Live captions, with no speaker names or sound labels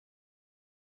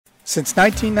Since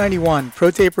 1991,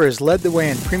 ProTaper has led the way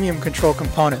in premium control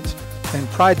components and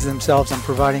prides themselves on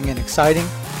providing an exciting,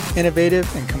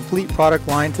 innovative, and complete product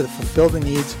line to fulfill the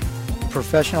needs of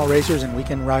professional racers and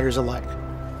weekend riders alike.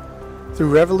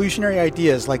 Through revolutionary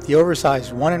ideas like the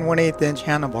oversized 1 1/8 inch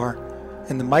handlebar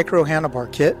and the micro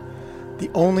handlebar kit,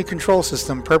 the only control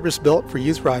system purpose-built for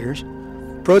youth riders,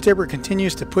 ProTaper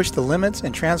continues to push the limits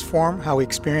and transform how we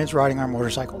experience riding our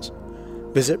motorcycles.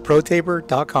 Visit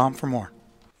ProTaper.com for more.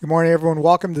 Good morning, everyone.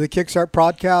 Welcome to the Kickstart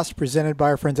podcast presented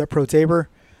by our friends at ProTaper.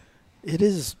 It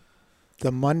is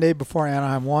the Monday before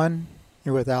Anaheim 1.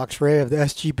 You're with Alex Ray of the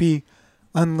SGP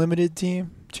Unlimited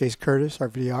team, Chase Curtis, our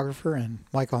videographer, and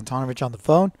Mike Antonovich on the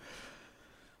phone.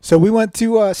 So we went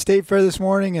to State Fair this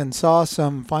morning and saw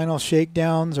some final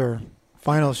shakedowns or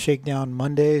final shakedown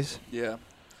Mondays. Yeah.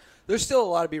 There's still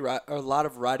a lot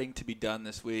of riding to be done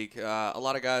this week. A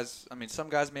lot of guys, some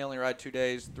guys may only ride 2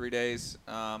 days, 3 days.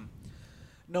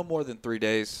 No more than 3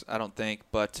 days, I don't think.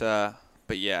 But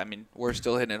yeah, we're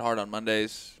still hitting it hard on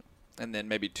Mondays, and then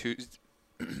maybe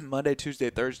Monday, Tuesday,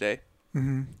 Thursday.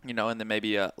 Mm-hmm. And then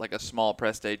maybe a small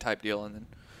press day type deal, and then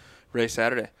race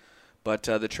Saturday. But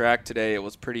the track today, it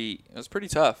was pretty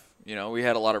tough. We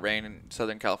had a lot of rain in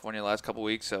Southern California the last couple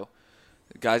weeks, so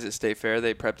the guys at State Fair,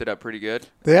 they prepped it up pretty good.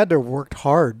 They had to work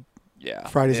hard. Yeah.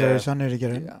 Friday, Saturday, Sunday to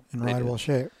get it in rideable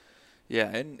shape. Yeah,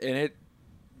 and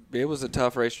it was a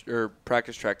tough race or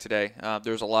practice track today.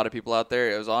 There was a lot of people out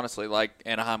there. It was honestly like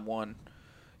Anaheim 1.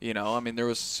 There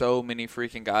was so many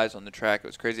freaking guys on the track. It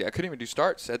was crazy. I couldn't even do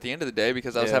starts at the end of the day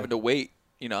because I was having to wait.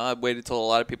 I waited till a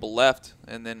lot of people left,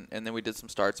 and then we did some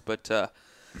starts. But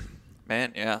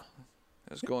man, yeah,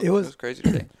 it was crazy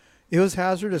today. It was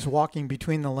hazardous walking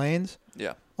between the lanes.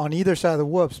 Yeah. On either side of the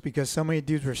whoops because so many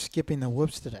dudes were skipping the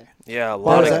whoops today. Yeah, a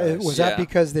lot was that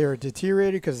because they were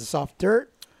deteriorated because of soft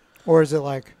dirt, or is it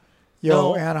like,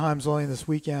 Anaheim's only this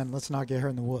weekend, let's not get her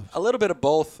in the whoops? A little bit of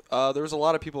both. There was a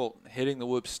lot of people hitting the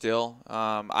whoops still.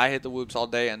 I hit the whoops all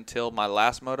day until my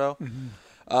last moto,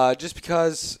 just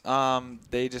because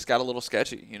they just got a little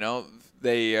sketchy.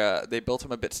 They built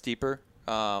them a bit steeper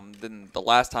than the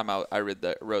last time I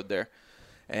rode there.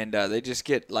 And they just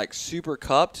get super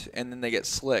cupped, and then they get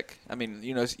slick.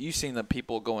 You've seen the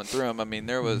people going through them.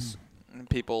 There was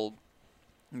people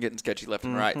getting sketchy left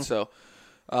and right. So,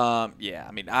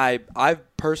 I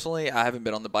personally, I haven't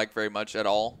been on the bike very much at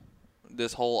all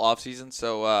this whole off season.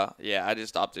 So, I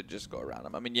just opted to just go around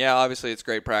them. Obviously it's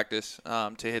great practice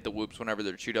to hit the whoops whenever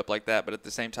they're chewed up like that. But at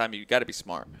the same time, you got to be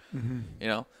smart.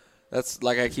 Mm-hmm. That's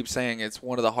like I keep saying. It's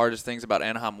one of the hardest things about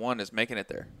Anaheim 1 is making it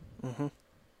there. Mm-hmm.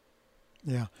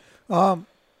 Yeah.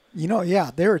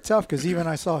 They were tough because even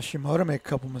I saw Shimoda make a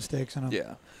couple mistakes in them.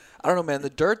 Yeah. I don't know, man. The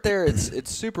dirt there,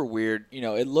 it's super weird.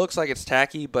 It looks like it's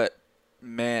tacky, but,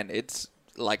 man, it's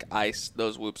like ice.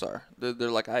 Those whoops are.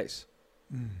 They're like ice.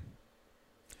 Mm.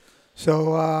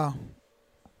 So,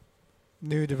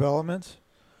 new developments,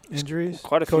 injuries?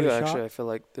 Quite a few, actually, I feel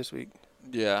like, this week.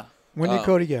 Yeah. When did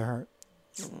Cody get hurt?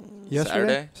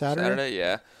 Yesterday? Saturday,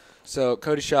 yeah. So,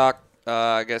 Cody Schock.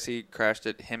 I guess he crashed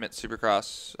at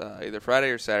Supercross either Friday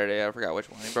or Saturday. I forgot which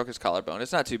one. He broke his collarbone.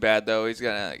 It's not too bad, though. He's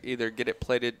going to either get it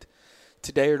plated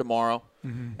today or tomorrow.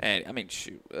 Mm-hmm.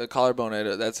 And, a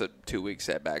collarbone, that's a 2-week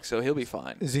setback, so he'll be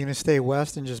fine. Is he going to stay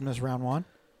west and just miss round 1?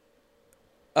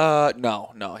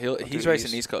 No. He's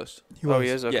racing East Coast. He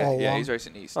is? Okay. Yeah, he's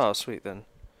racing East. Oh, sweet, then.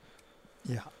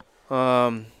 Yeah.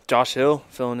 Josh Hill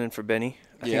filling in for Benny.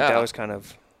 I think that was kind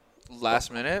of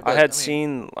last minute. I had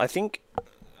seen, I think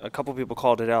a couple people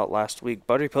called it out last week.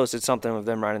 Buddy posted something of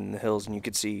them riding in the hills, and you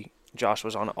could see Josh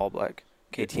was on an all-black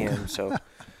KTM. So,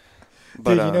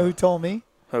 but dude, you know who told me?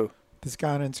 Who? This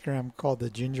guy on Instagram called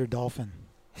the Ginger Dolphin.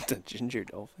 The Ginger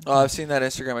Dolphin? Oh, I've seen that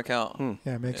Instagram account.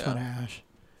 Yeah, it makes fun of Ash.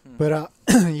 But,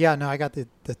 I got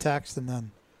the text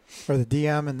or the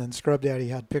DM, and then Scrub Daddy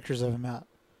had pictures of him at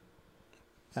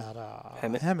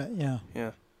Hemet.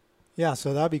 Yeah. Yeah,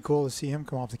 so that'd be cool to see him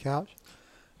come off the couch.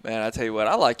 Man, I tell you what,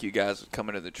 I like you guys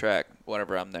coming to the track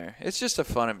whenever I'm there. It's just a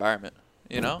fun environment,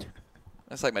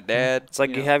 It's like my dad. It's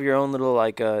like you have your own little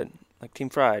like Team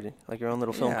Fried, like your own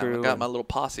little film crew. I got my little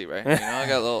posse, right? I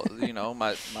got a little,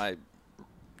 my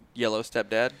yellow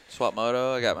stepdad, Swap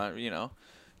Moto. I got my,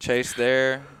 Chase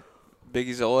there,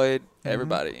 Biggie Zoid,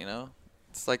 everybody,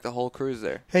 It's like the whole crew's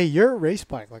there. Hey, your race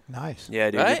bike looked nice. Yeah,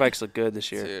 dude, your bikes look good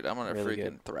this year. Dude, I'm going to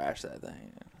freaking thrash that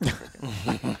thing.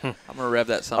 I'm going to rev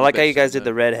that son. I like how you guys did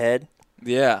the red head.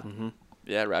 Yeah. Mm-hmm.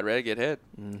 Yeah, ride ready, get hit.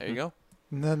 Mm-hmm. There you go.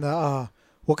 And then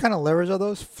what kind of levers are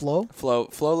those? Flow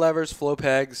levers, flow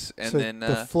pegs, and so then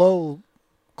the flow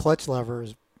clutch lever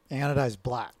is anodized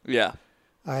black. Yeah.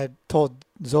 I had told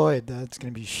Zoid that it's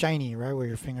going to be shiny right where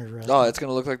your fingers rest. Oh, it's going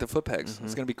to look like the foot pegs. Mhm.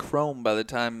 It's going to be chrome by the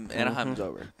time Anaheim's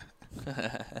over.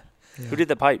 Yeah. Who did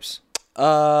the pipes?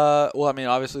 Well, I mean,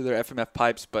 obviously they're FMF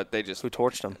pipes, but they just Who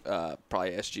torched them?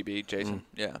 probably SGB, Jason.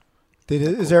 Yeah.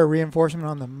 Is there a reinforcement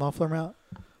on the muffler mount?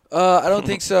 I don't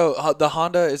think so. The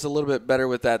Honda is a little bit better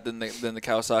with that than the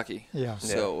Kawasaki. Yeah.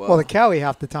 So Well, the Cowie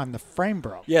half the time the frame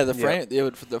broke. yeah, the frame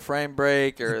the frame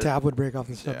break or The tab would break off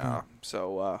the stuff. yeah.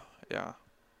 So yeah,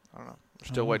 I don't know. We're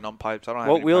still Uh-huh. waiting on pipes. I don't have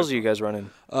What any wheels pipes. are you guys running?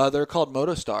 They're called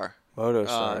Motostar. Moto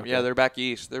Star. Yeah, they're back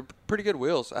east. They're pretty good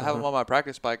wheels. I have them Uh-huh. on my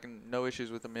practice bike and no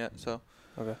issues with them yet. So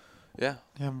Okay. yeah,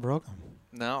 You haven't broke them.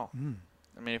 no. Mm.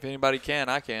 I mean, if anybody can,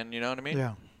 I can. You know what I mean?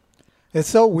 Yeah. It's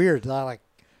so weird that like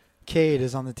Cade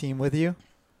is on the team with you.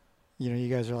 You know, you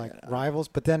guys are like rivals,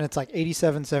 but then it's like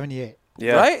 87-78.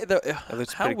 Yeah. Right?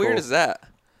 looks How pretty weird cool. is that?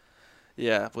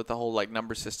 Yeah, with the whole like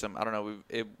number system. I don't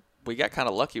know. We got kind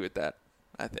of lucky with that.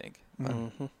 I think.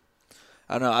 Mm-hmm.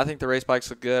 I don't know. I think the race bikes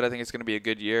look good. I think it's going to be a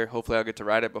good year. Hopefully, I'll get to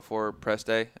ride it before press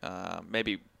day.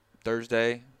 Maybe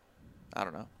Thursday. I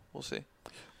don't know. We'll see.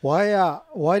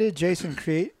 Why did Jason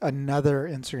create another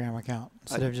Instagram account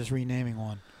instead of just renaming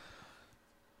one?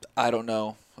 I don't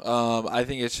know. I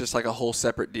think it's just like a whole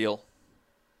separate deal.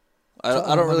 I So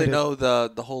don't really unlimited. know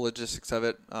the whole logistics of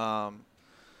it.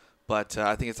 But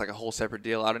I think it's like a whole separate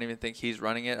deal. I don't even think he's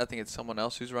running it. I think it's someone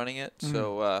else who's running it. Mm.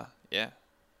 So yeah,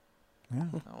 Yeah,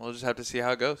 we'll just have to see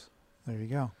how it goes. there you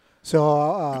go.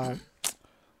 So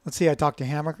let's see. I talked to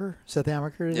Hammaker, Seth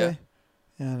Hammaker today,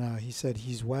 and he said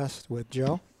he's west with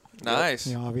Joe. Nice.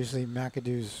 You know, obviously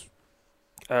McAdoo's.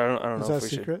 I don't Is know that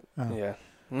if we secret? Oh. should. Yeah.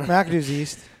 McAdoo's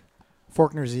east,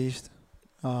 Faulkner's east.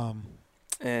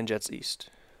 And Jets East.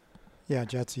 Yeah,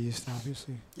 Jets east,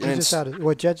 obviously. He And just had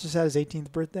Jet just had his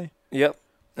 18th birthday. Yep.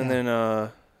 And Yeah.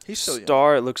 then He's still young.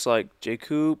 Star, it looks like J.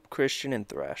 Coop, Christian, and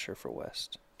Thrasher for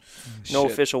West. No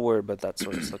Shit. official word, but that's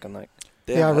what it's looking like.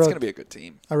 Damn, Yeah, I that's wrote- going to be a good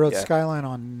team. I rode Yeah. Skyline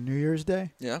on New Year's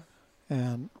Day, Yeah.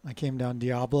 and I came down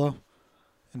Diablo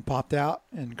and popped out,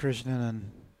 and Christian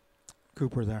and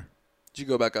Coop were there. Did you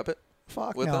go back up it?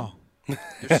 Fuck With no.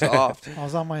 You're soft. I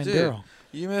was on my Dude. Enduro.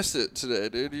 You missed it today,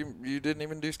 dude. You didn't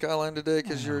even do Skyline today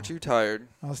because you were too tired.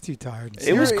 I was too tired.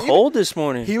 It was Even- cold this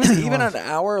morning. He was It even was. an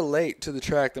hour late to the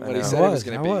track than I what he know. said I he was was,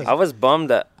 going I to be. was. I was bummed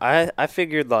that I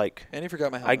figured like And he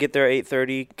forgot my helmet. I get there at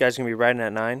 8:30, guys gonna be riding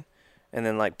at 9, and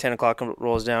then like 10 o'clock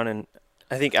rolls down, and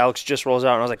I think Alex just rolls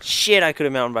out, and I was like, shit, I could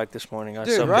have mountain biked this morning. I was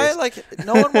Dude, so right? pissed. Like,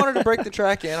 no one wanted to break the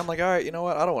track in. I'm like, all right, you know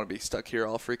what? I don't want to be stuck here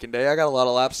all freaking day. I got a lot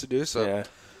of laps to do. So, Yeah.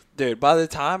 dude, by the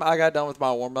time I got done with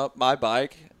my warm-up, my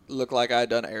bike looked like I had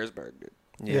done Ayresburg, dude.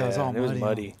 Yeah, it was all and it was muddy.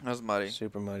 muddy. That was muddy.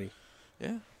 Super muddy.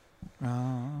 Yeah.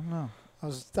 No. I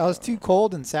was too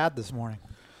cold and sad this morning.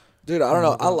 Dude, I don't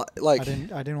know.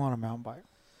 I didn't want a mountain bike.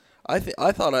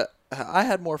 I thought I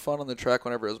had more fun on the track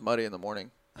whenever it was muddy in the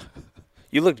morning.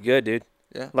 You looked good, dude.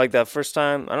 Yeah. Like that first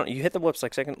time, you hit the whoops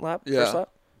like second lap, Yeah. first lap?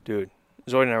 Dude,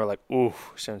 Zoid and I were like, ooh,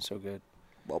 sounds so good.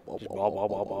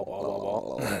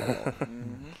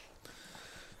 Mhm.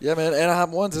 Yeah, man.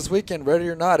 Anaheim ones this weekend. Ready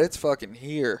or not, it's fucking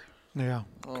here. Yeah.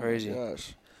 Oh Crazy. My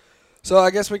gosh. So I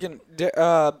guess we can.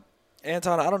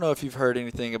 Anton, I don't know if you've heard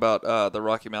anything about the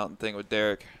Rocky Mountain thing with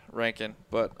Derek Rankin,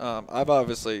 but I've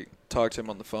obviously talked to him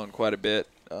on the phone quite a bit.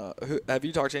 Have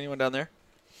you talked to anyone down there?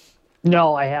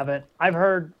 No, I haven't. I've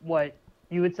heard what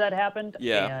you had said happened.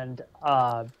 Yeah. And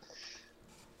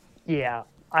yeah,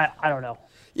 I don't know.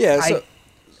 Yeah.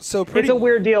 So pretty. It's a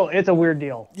weird deal. It's a weird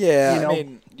deal. Yeah, you know? I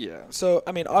mean, yeah. So,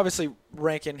 I mean, obviously,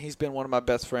 Rankin, he's been one of my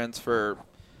best friends for,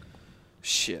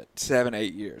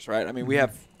 7-8 years, right? I mean, we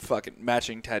have fucking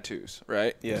matching tattoos,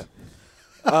 right? Yeah.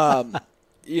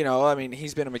 You know, I mean,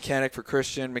 he's been a mechanic for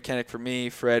Christian, mechanic for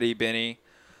me, Freddie, Benny.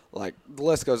 Like, the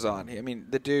list goes on. I mean,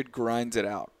 the dude grinds it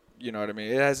out. You know what I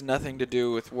mean? It has nothing to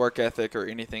do with work ethic or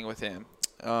anything with him.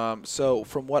 So,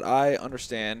 from what I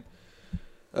understand,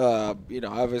 you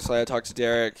know, obviously I talked to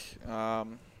Derek,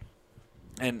 and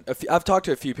I've talked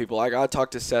to a few people. I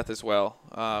talked to Seth as well.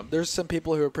 There's some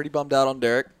people who are pretty bummed out on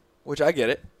Derek, which I get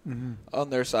it on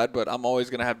their side, but I'm always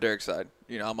going to have Derek's side.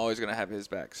 You know, I'm always going to have his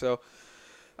back. So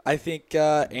I think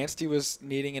Anstie was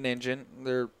needing an engine.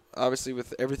 They're obviously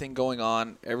with everything going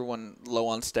on, everyone low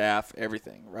on staff,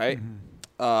 everything, right?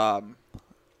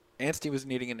 Anstie was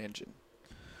needing an engine.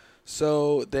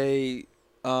 So they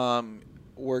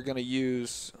were going to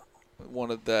use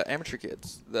one of the amateur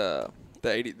kids, the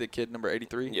kid number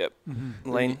 83. Yep.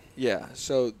 Lane. Yeah.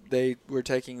 So they were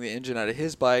taking the engine out of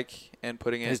his bike and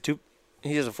putting it.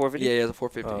 He has a 450? Yeah, he has a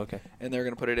 450. Oh, okay. And they're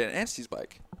going to put it in Anstie's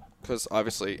bike. because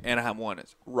obviously Anaheim 1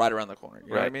 is right around the corner. You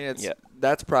know what I Right, mean? yeah.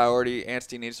 That's priority.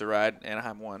 Anstey needs to ride.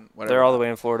 Anaheim 1, whatever. They're all the way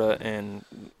in Florida, and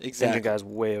Exactly. Engine Guy's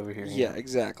way over here. Yeah,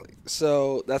 exactly.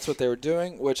 So that's what they were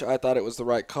doing, which I thought it was the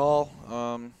right call.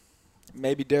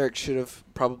 Maybe Derek should have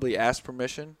probably asked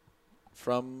permission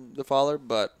from the father,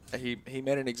 but he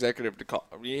made an executive to call.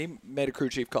 He made a crew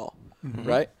chief call,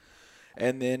 right?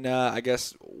 And then I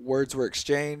guess words were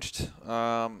exchanged.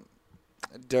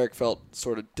 Derek felt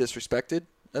sort of disrespected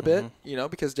a bit,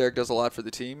 because Derek does a lot for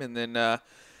the team. And then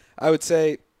I would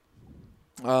say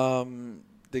the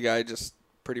guy just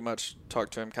pretty much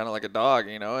talked to him kind of like a dog,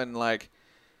 and like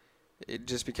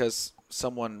just because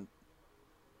someone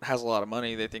has a lot of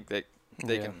money, they think they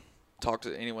can talk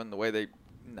to anyone the way they –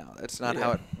 no, that's not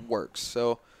how it works.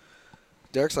 So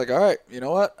Derek's like, all right, you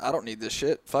know what? I don't need this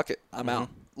shit. Fuck it. I'm out.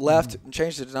 Left and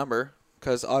changed his number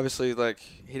because obviously, like,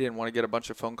 he didn't want to get a bunch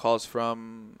of phone calls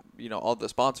from, all the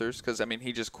sponsors because, I mean,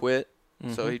 he just quit.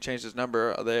 So he changed his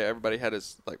number. Everybody had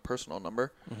his, like, personal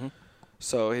number.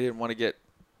 So he didn't want to get,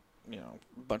 a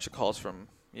bunch of calls from,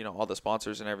 all the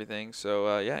sponsors and everything.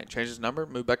 So, he changed his number,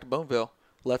 moved back to Boonville,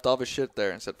 left all of his shit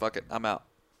there and said, fuck it, I'm out.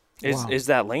 Is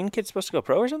that Lane kid supposed to go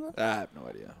pro or something? I have no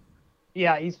idea.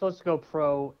 Yeah, he's supposed to go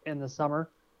pro in the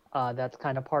summer. That's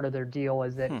kind of part of their deal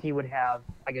is that he would have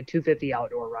like a 250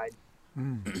 outdoor ride.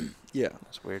 Yeah.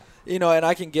 That's weird. And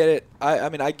I can get it. I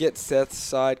mean, I get Seth's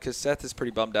side because Seth is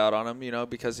pretty bummed out on him,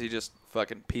 because he just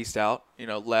fucking peaced out,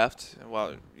 left.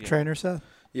 While, Trainer Seth?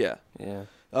 Yeah. Yeah.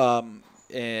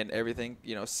 And everything,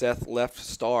 Seth left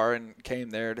Star and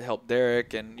came there to help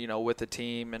Derek and, with the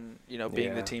team and,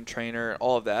 being the team trainer,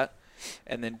 all of that.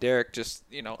 And then Derek just,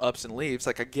 ups and leaves.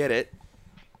 Like, I get it.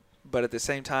 But at the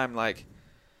same time, like,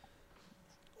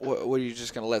 what are you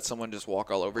just going to let someone just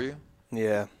walk all over you?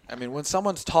 Yeah. I mean, when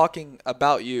someone's talking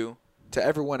about you to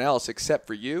everyone else except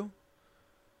for you,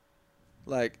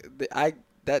 like,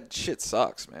 that shit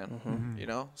sucks, man.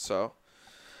 So,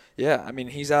 yeah, I mean,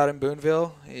 he's out in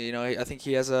Boonville. I think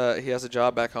he has a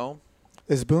job back home.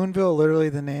 Is Boonville literally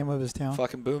the name of his town?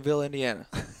 Fucking Boonville, Indiana.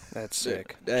 That's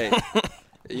sick. Hey,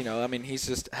 I mean, he's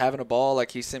just having a ball.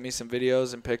 Like, he sent me some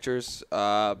videos and pictures,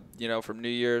 from New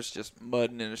Year's, just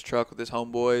mudding in his truck with his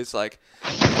homeboys, like,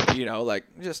 like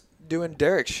just doing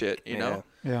Derek shit, you know?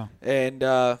 Yeah. And,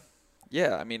 I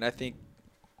mean, I think,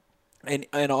 and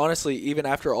honestly, even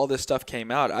after all this stuff came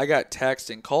out, I got texts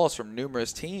and calls from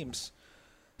numerous teams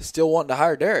still wanting to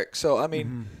hire Derek. So, I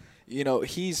mean,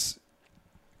 he's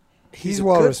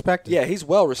well respected. Yeah, he's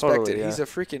well respected. Totally, yeah.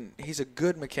 He's a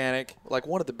good mechanic, like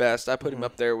one of the best. I put him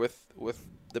up there with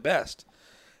the best.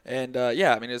 And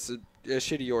I mean, it's a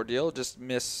shitty ordeal, just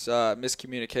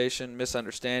miscommunication,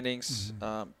 misunderstandings,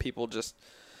 people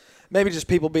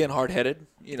people being hard-headed,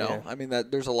 I mean, that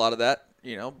there's a lot of that,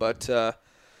 but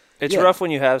it's rough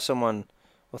when you have someone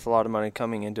with a lot of money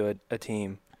coming into a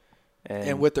team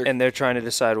and they're trying to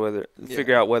decide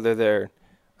figure out whether they're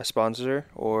a sponsor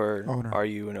or owner. Are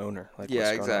you an owner? Like, yeah, what's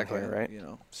going on exactly. here,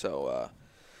 right? So,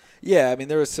 I mean,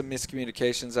 there was some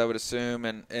miscommunications, I would assume,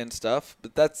 and stuff.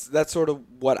 But that's sort of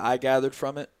what I gathered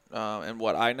from it, and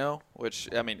what I know. Which,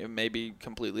 I mean, it may be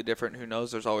completely different. Who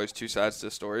knows? There's always two sides to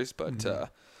stories. But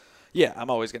I'm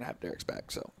always gonna have Derek's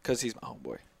back, so because he's my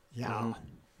homeboy. Yeah.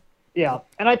 Yeah,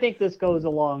 and I think this goes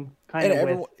along kind of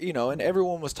everyone, with and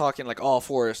everyone was talking like all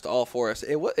Forrest.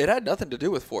 It had nothing to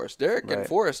do with Forrest. Derek and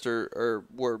Forrest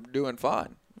were doing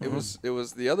fine. It was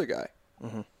the other guy.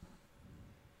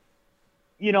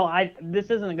 This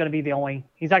isn't going to be the only.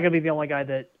 He's not going to be the only guy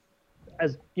that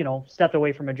has stepped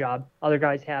away from a job. Other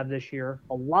guys have this year.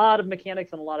 A lot of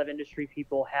mechanics and a lot of industry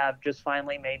people have just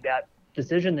finally made that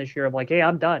decision this year of like, hey,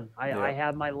 I'm done. I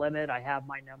have my limit. I have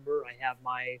my number. I have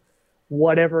my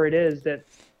whatever it is that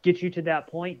gets you to that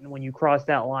point. And when you cross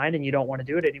that line and you don't want to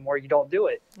do it anymore, you don't do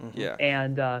it. Yeah.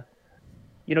 And,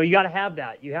 you got to have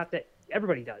that. You have to,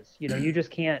 everybody does, you just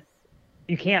can't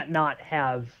not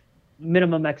have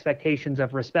minimum expectations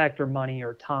of respect or money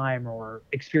or time or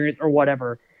experience or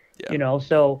whatever,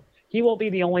 so he won't be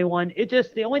the only one.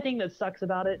 The only thing that sucks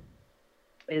about it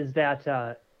is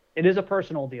that, it is a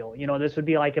personal deal. This would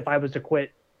be like if I was to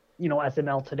quit,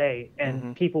 SML today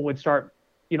and people would start,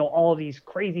 all these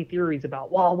crazy theories about,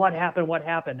 well, what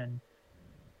happened? And,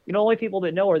 only people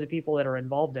that know are the people that are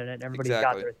involved in it. And everybody's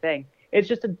got their thing. It's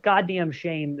just a goddamn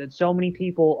shame that so many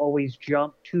people always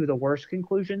jump to the worst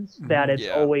conclusions, that it's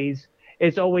always,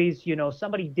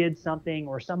 somebody did something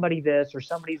or somebody this, or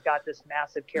somebody's got this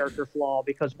massive character flaw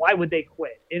because why would they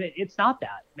quit? And it's not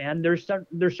that, man. There's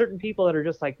certain people that are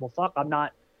just like, well, fuck, I'm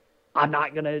not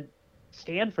going to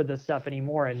stand for this stuff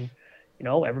anymore. And,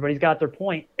 everybody's got their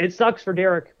point. It sucks for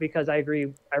Derek because I agree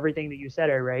with everything that you said,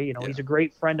 Ray. He's a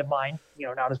great friend of mine.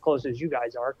 Not as close as you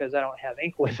guys are because I don't have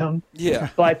ink with him. Yeah.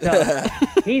 But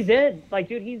he's in. Like,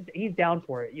 dude, he's down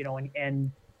for it.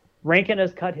 And Rankin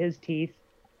has cut his teeth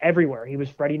everywhere. He was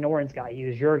Freddie Noren's guy. He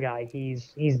was your guy.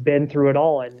 He's been through it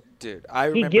all. And dude, I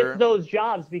remember he gets those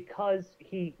jobs because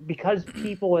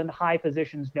people in high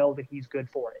positions know that he's good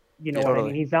for it. You know what I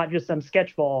mean? He's not just some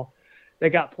sketchball that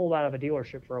got pulled out of a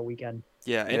dealership for a weekend.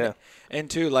 Yeah, and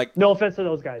too, like, no offense to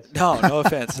those guys. No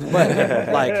offense. But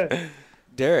like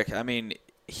Derek, I mean,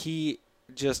 he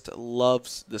just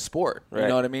loves the sport. Right. You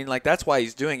know what I mean? Like, that's why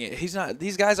he's doing it.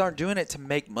 These guys aren't doing it to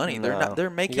make money. No.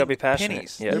 They're making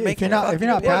pennies. Yeah. If you're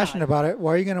not passionate about it,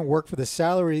 why are you going to work for the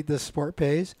salary the sport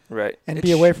pays? Right. And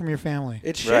be away from your family?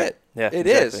 It's shit. Yeah, it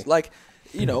is. Like,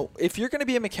 if you're going to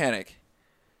be a mechanic,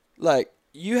 like,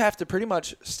 you have to pretty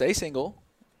much stay single,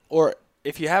 or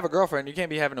if you have a girlfriend, you can't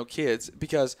be having no kids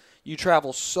because you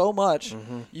travel so much,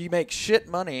 you make shit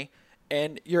money,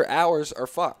 and your hours are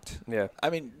fucked. Yeah. I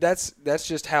mean, that's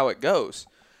just how it goes.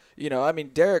 I mean,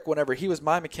 Derek, whenever he was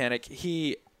my mechanic,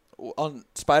 he on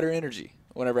Spider Energy,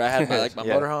 whenever I had my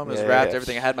motorhome, it was wrapped,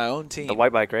 everything, I had my own team. The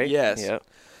white bike, right? Yes. Yeah.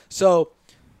 So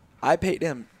I paid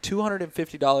him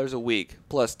 $250 a week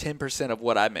plus 10% of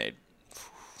what I made.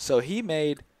 So he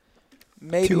made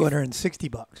maybe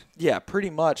 $260. Yeah, pretty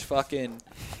much fucking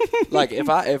like if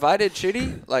I did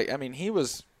shitty, like, I mean, he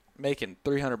was making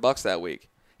 $300 that week.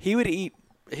 He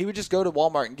would just go to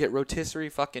Walmart and get rotisserie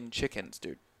fucking chickens,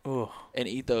 dude. Ooh. And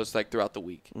eat those like throughout the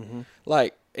week.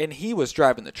 Like, and he was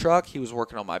driving the truck, he was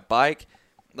working on my bike,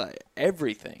 like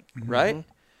everything, right?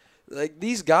 Like,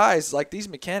 these guys, like these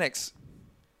mechanics,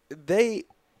 they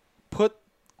put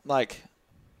like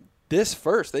this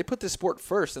first. They put this sport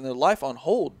first and their life on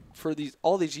hold for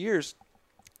all these years.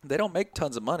 They don't make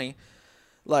tons of money.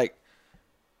 Like,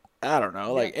 I don't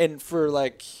know. Like, and for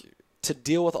like to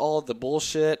deal with all of the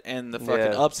bullshit and the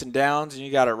fucking ups and downs, and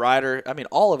you got a rider. I mean,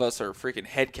 all of us are freaking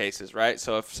head cases, right?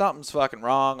 So if something's fucking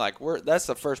wrong, like, that's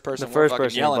the first person we're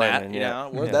fucking yelling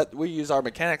at. We use our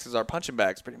mechanics as our punching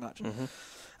bags, pretty much.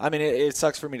 I mean, it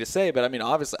sucks for me to say, but I mean,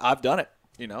 obviously, I've done it.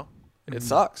 It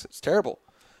sucks. It's terrible,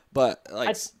 but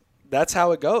like. That's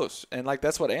how it goes. And, like,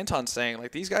 that's what Anton's saying.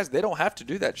 Like, these guys, they don't have to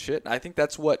do that shit. And I think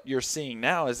that's what you're seeing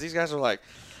now is these guys are like,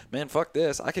 man, fuck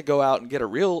this. I could go out and get a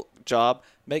real job,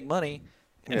 make money,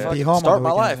 and start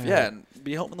my life. Yeah, and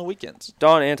be home on the weekends.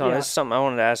 Don, Anton, this is something I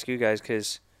wanted to ask you guys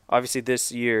because, obviously,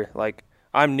 this year, like,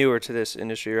 I'm newer to this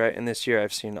industry, right? And this year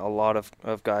I've seen a lot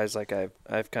of guys, like,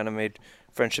 I've kind of made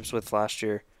friendships with last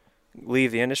year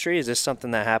leave the industry. Is this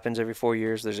something that happens every 4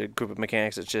 years? There's a group of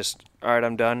mechanics that's just, all right,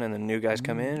 I'm done, and then new guys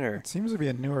come in? Or it seems to be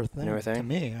a newer thing to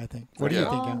me, I think. What do you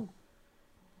think,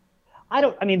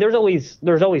 Al? I mean, there's always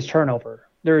turnover.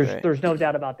 There's no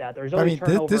doubt about that. There's always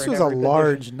turnover. This was a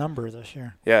large number this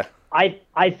year. Yeah.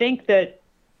 I think that,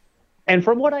 and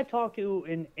from what I've talked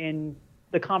to in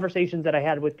the conversations that I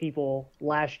had with people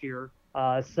last year,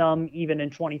 some even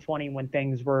in 2020 when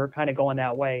things were kind of going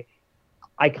that way,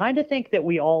 I kind of think that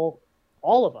we all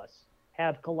of us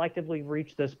have collectively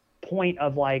reached this point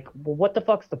of like, well, what the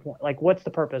fuck's the point? Like, what's the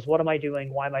purpose? What am I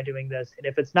doing? Why am I doing this? And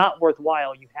if it's not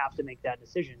worthwhile, you have to make that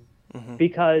decision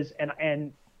because,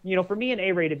 and for me and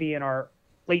A-Ray to be in our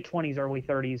late 20s, early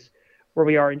 30s, where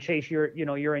we are, and Chase, you're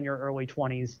in your early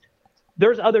 20s.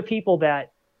 There's other people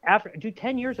that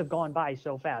 10 years have gone by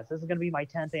so fast. This is going to be my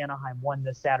 10th Anaheim 1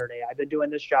 this Saturday. I've been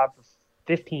doing this job for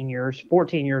 15 years,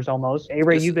 14 years almost.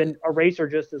 A-Ray, you've been a racer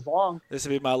just as long. This will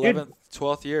be my 11th,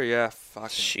 12th year. Yeah,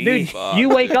 fucking. Dude, you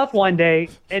wake up one day,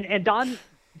 and Don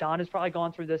has probably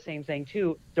gone through the same thing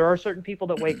too. There are certain people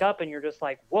that wake up and you're just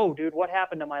like, whoa, dude, what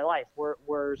happened to my life?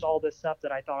 Where's all this stuff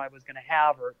that I thought I was going to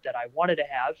have or that I wanted to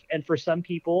have? And for some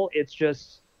people, it's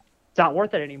not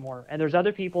worth it anymore. And there's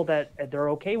other people that they're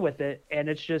okay with it. And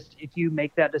it's just, if you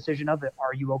make that decision of it,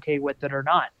 are you okay with it or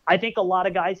not? I think a lot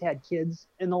of guys had kids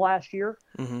in the last year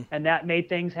and that made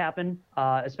things happen,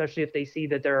 especially if they see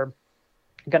that they're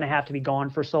going to have to be gone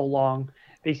for so long.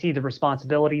 They see the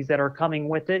responsibilities that are coming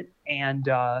with it. And,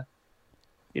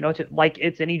 like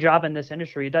it's any job in this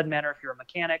industry, it doesn't matter if you're a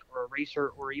mechanic or a racer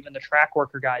or even the track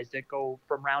worker guys that go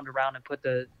from round to round and put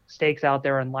the stakes out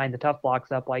there and line the tough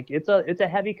blocks up. Like it's a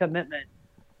heavy commitment.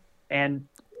 And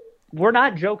we're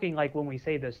not joking. Like when we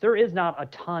say this, there is not a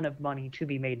ton of money to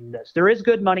be made in this. There is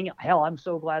good money. Hell, I'm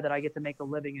so glad that I get to make a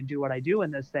living and do what I do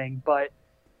in this thing. But,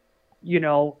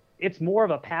 it's more of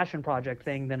a passion project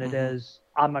thing than it is,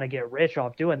 I'm going to get rich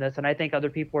off doing this. And I think other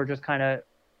people are just kind of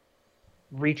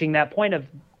reaching that point of,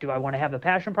 do I want to have a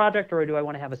passion project or do I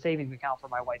want to have a savings account for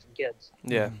my wife and kids?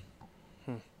 Yeah.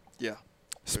 Yeah.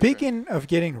 Speaking of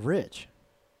getting rich,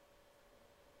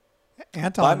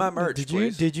 Anton, Buy my merch, did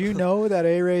please. you know that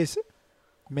A-Ray's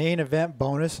main event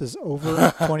bonus is over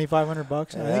 $2,500? I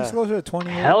think it's closer to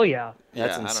 28. Hell yeah.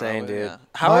 That's I don't insane, know, dude. yeah.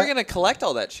 How are we gonna collect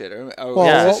all that shit? Well, Yeah, what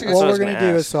that's what I we're was going to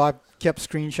gonna do is, ask. so I kept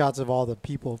screenshots of all the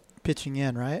people pitching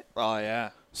in, right? Oh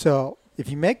yeah. So if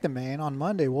you make the main on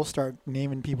Monday, we'll start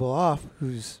naming people off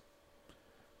who's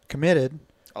committed,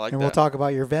 I like and that. we'll talk about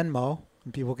your Venmo,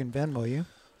 and people can Venmo you.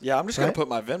 Yeah, I'm just Right? gonna put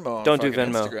my Venmo on Don't do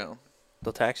fucking Venmo. Instagram.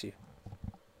 They'll tax you.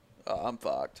 Oh, I'm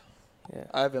fucked. Yeah.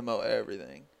 I Venmo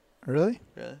everything. Really?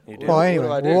 Yeah. You do. Well, What anyway,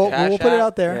 do I do? we'll Cash put it App?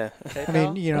 out there. Yeah. I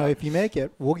mean, PayPal? if you make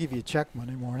it, we'll give you a check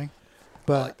Monday morning. I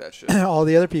But like that shit. all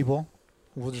the other people,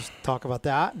 we'll just talk about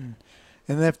that. And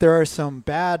if there are some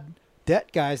bad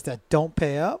debt guys that don't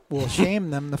pay up, we'll shame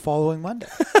them the following Monday.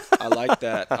 I like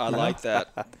that. I like that,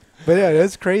 But yeah,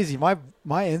 it's crazy. My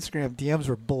Instagram DMs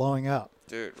were blowing up.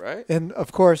 dude. Right? And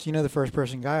of course, the first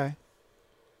person guy,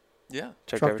 Yeah.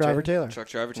 truck driver Taylor. Truck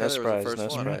driver No Taylor surprise, was the no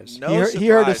first one. surprise. No he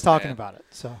heard us surprise, talking man. about it.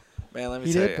 So Man, let me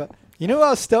he tell did. you. But who I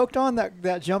was stoked on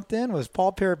that jumped in was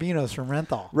Paul Parabinos from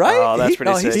Renthal. Right? Oh, that's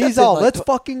pretty sick. He's all, let's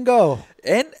fucking go.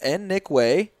 and Nick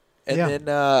Way, and Yeah.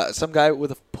 then some guy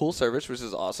with a pool service, which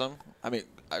is awesome. I mean,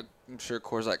 I'm sure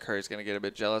Coors Light Curry's gonna get a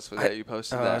bit jealous with that you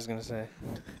posted I that. was gonna say.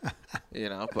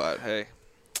 But hey,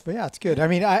 But yeah, it's good. I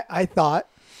mean, I thought,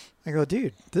 I go,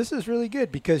 dude, this is really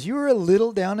good because you were a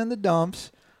little down in the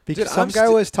dumps because Dude, some I'm guy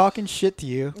sti- was talking shit to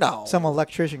you. No. Some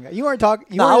electrician guy. You weren't talking.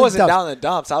 You no, weren't I in the wasn't dumps, down in the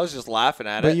dumps. I was just laughing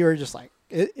at but it. you were just like,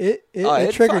 it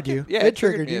Oh, triggered fucking- you. Yeah, it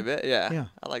triggered me you. a bit. Yeah. Yeah.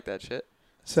 I like that shit.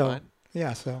 So fine.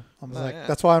 yeah, so I was Oh, like, yeah.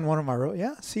 that's why on one of my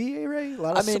yeah, see, A-Ray, a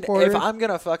lot I of mean, supporters. if I'm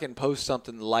gonna fucking post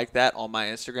something like that on my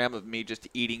Instagram of me just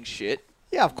eating shit,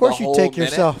 yeah, of course the you whole take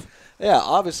minute, yourself. yeah,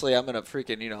 obviously I'm gonna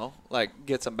freaking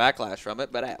get some backlash from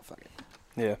it. But fuck it.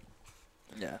 Yeah.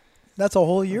 Yeah. That's a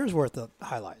whole year's worth of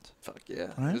highlights. Fuck yeah.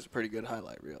 Right? It was a pretty good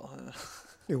highlight reel.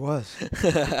 It was.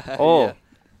 Oh, Yeah.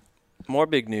 more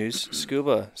big news.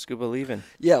 Scuba leaving.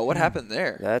 Yeah, what happened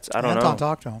there? That's I don't Anton know.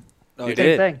 talked to him. No, You he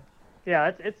did. Same thing.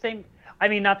 Yeah, it's same. I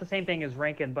mean, not the same thing as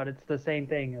Rankin, but it's the same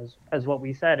thing as what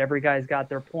we said. Every guy's got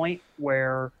their point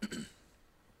where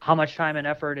how much time and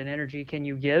effort and energy can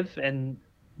you give, and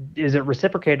is it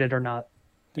reciprocated or not?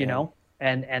 You Yeah. know,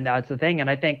 and that's the thing. And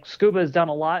I think Scuba's done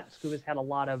a lot. Scuba's had a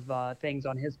lot of things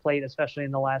on his plate, especially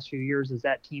in the last few years, as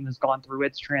that team has gone through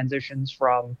its transitions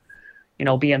from,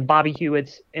 being Bobby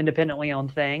Hewitt's independently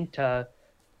owned thing to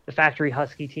the factory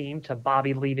Husky team to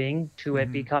Bobby leaving to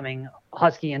it becoming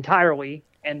Husky entirely.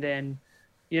 And then,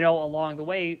 along the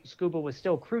way, Scuba was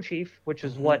still crew chief, which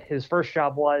is what his first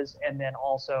job was. And then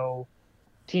also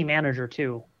team manager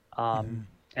too.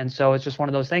 And so it's just one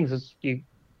of those things is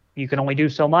you can only do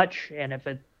so much. And if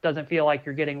it doesn't feel like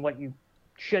you're getting what you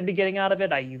should be getting out of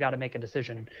it, you got to make a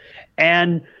decision.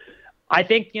 And I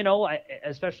think,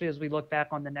 especially as we look back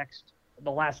on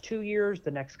the last 2 years,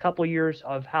 the next couple years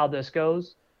of how this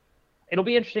goes, it'll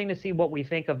be interesting to see what we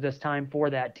think of this time for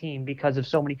that team because of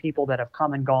so many people that have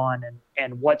come and gone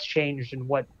and what's changed and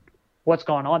what's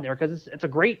gone on there. Because it's a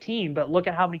great team, but look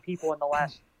at how many people in the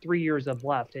last 3 years have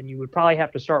left. And you would probably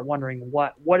have to start wondering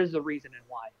what is the reason and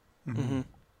why. Mm-hmm.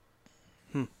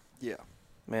 Yeah.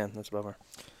 Man, that's a bummer.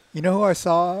 You know who I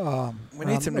saw? We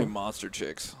need some new monster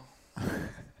chicks.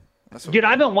 That's what Dude,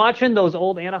 I've been watching those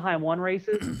old Anaheim 1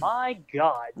 races. My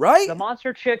God. Right? The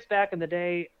monster chicks back in the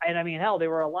day, and I mean, hell, there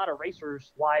were a lot of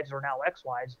racers' wives or now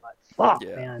ex-wives, but fuck,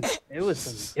 Yeah. man. It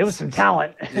was some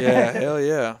talent. Yeah, hell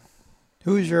yeah.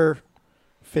 Who's your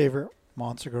favorite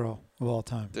monster girl of all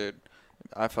time? Dude,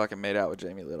 I fucking made out with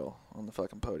Jamie Little on the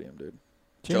fucking podium, dude.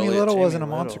 Jamie Joliet, Little Jamie wasn't a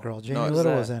Little. monster girl. Jamie No, it's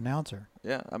Little that. was an announcer.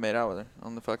 Yeah, I made out with her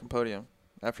on the fucking podium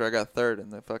after I got third in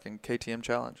the fucking KTM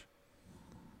challenge.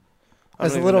 I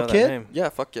As don't a even little know that kid? name. Yeah,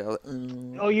 fuck yeah.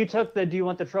 Oh, you took the do you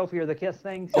want the trophy or the kiss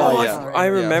thing? Oh, I- yeah. I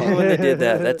remember when they did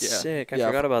that. That's Yeah. sick. I Yeah.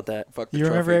 forgot about that. Fuck the You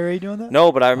remember trophy. A-Ray doing that?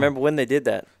 No, but I remember when they did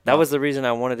that. That No. was the reason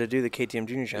I wanted to do the KTM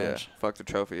Junior Yeah, Challenge. fuck the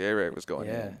trophy. A-Ray was going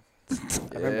Yeah. in.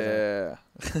 I remember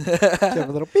Did have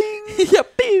a little bing. yeah,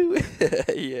 pew.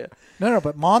 Yeah. No,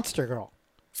 but monster girl.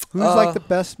 Who's like the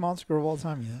best monster girl of all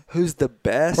time? Yeah. Who's the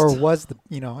best? Or was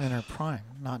in her prime?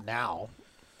 Not now.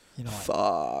 Like,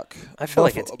 Fuck. I feel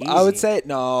like it's I would easy. say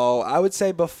no. I would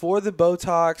say before the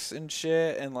Botox and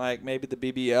shit, and like maybe the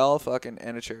BBL, fucking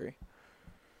Anna Cherry.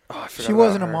 Oh, I forgot She about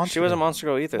wasn't a her. monster She wasn't a girl. monster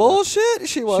girl either. though. Bullshit.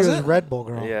 She wasn't. she was a Red Bull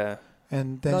girl. Yeah.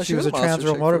 And then No, she was a monster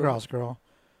Transworld chick for- Motocross girl.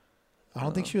 I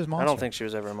don't think she was monster. I don't think she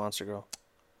was ever a monster girl.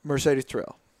 Mercedes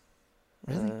Thrill.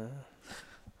 Really?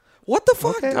 What the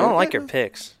fuck? Okay. I dude? don't like her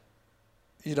picks.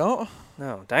 You don't?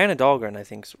 No, Diana Dahlgren I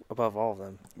think's above all of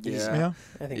them. Yeah. Yeah.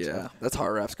 I think Yeah. so. That's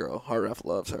Heart Ref's girl. Heart Ref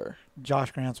loves her.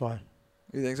 Josh Grant's wife,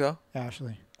 You think so?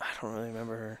 Ashley. I don't really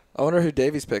remember her. I wonder who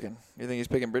Davey's picking. You think he's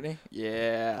picking Brittany?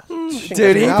 Yeah. She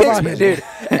Dude, he How picks about me. him? Dude,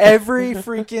 every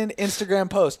freaking Instagram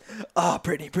post. Oh,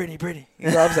 Brittany, Brittany, Brittany. He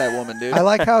loves that woman, dude. I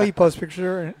like how he posts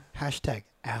picture and hashtag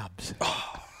abs.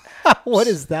 What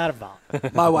is that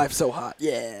about? My wife's so hot.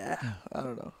 Yeah. I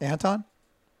don't know. Anton?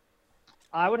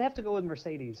 I would have to go with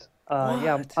Mercedes.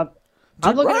 Yeah, What?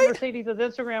 I'm looking right? at Mercedes'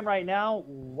 Instagram right now.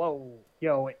 Whoa,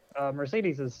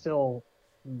 Mercedes is still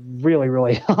really,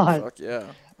 really hot. Fuck yeah.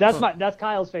 That's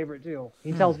Kyle's favorite too.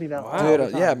 He tells me that. all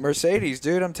Dude, the yeah, time. Mercedes,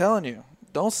 dude, I'm telling you.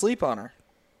 Don't sleep on her.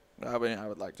 I mean, I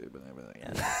would like to, but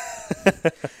yeah.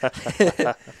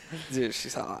 Dude,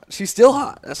 she's hot. She's still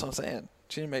hot. That's what I'm saying.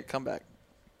 She didn't make a comeback.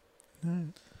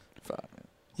 Fuck, man.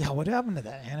 Yeah, what happened to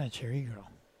that Anna Cherry girl?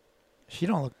 She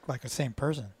don't look like the same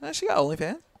person. She got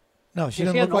OnlyFans. No, she Yeah,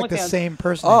 doesn't she has look like the OnlyFans. same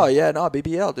person. Oh, yeah, no,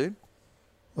 BBL, dude.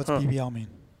 What's BBL mean?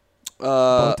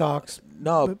 Uh, Botox?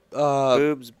 no,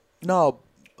 Boobs. no,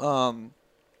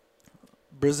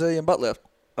 Brazilian butt lift.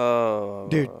 Oh.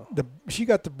 Dude, she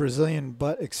got the Brazilian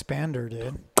butt expander,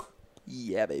 dude.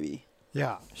 Yeah, baby.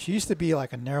 Yeah, she used to be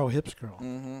like a narrow hips girl.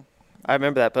 Mm-hmm. I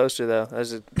remember that poster, though. That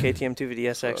was a KTM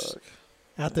 250SX.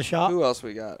 At the shop? Who else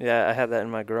we got? Yeah, I had that in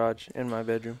my garage, in my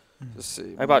bedroom. Let's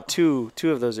see. I bought two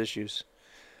of those issues.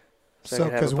 So I So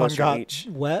could have because a one poster in got each.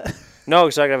 wet? No,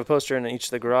 because I could have a poster in each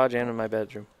of the garage and in my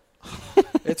bedroom.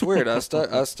 It's weird. I stuck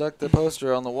the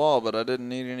poster on the wall, but I didn't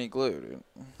need any glue, dude.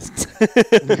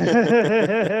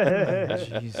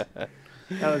 Jeez.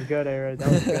 That was good, Aaron.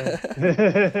 That was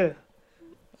good.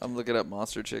 I'm looking up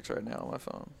monster chicks right now on my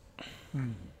phone.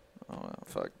 Hmm. Oh,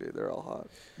 fuck, dude. They're all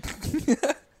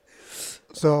hot.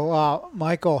 So,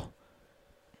 Michael,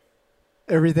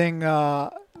 everything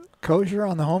kosher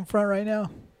on the home front right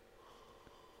now?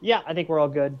 Yeah, I think we're all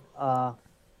good. You Yeah,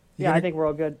 gonna- I think we're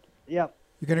all good. Yep.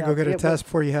 You're going to Yeah, go get a yeah, test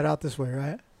before you head out this way,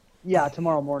 right? Yeah,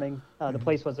 tomorrow morning. The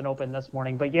place wasn't open this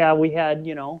morning, but yeah, we had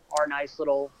our nice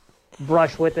little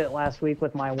brush with it last week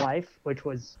with my wife, which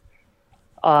was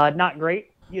not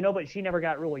great, but she never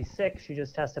got really sick. She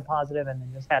just tested positive and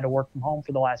then just had to work from home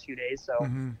for the last few days. So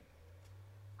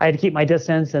I had to keep my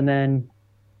distance and then,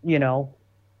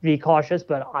 be cautious.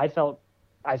 But I felt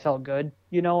good.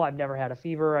 I've never had a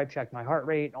fever. I've checked my heart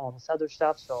rate, all this other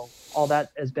stuff. So all that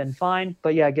has been fine.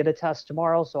 But yeah, get a test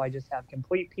tomorrow. So I just have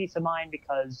complete peace of mind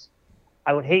because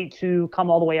I would hate to come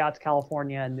all the way out to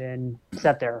California and then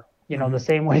sit there, the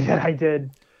same way that I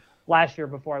did last year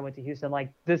before I went to Houston.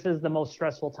 Like, this is the most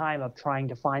stressful time of trying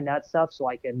to find that stuff so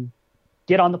I can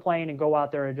get on the plane and go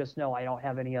out there and just know I don't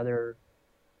have any other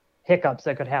hiccups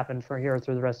that could happen for here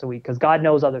through the rest of the week, because God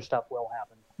knows other stuff will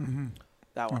happen.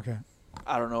 That one. Okay.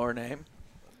 I don't know her name,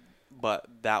 but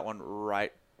that one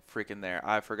right freaking there.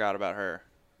 I forgot about her.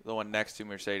 The one next to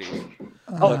Mercedes.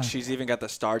 Look, she's even got the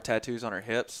star tattoos on her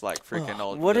hips, like freaking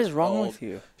old. What is wrong old with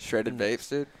you? Shredded vapes,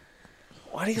 dude.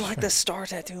 Why do you like the star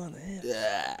tattoo on the hip?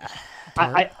 Yeah.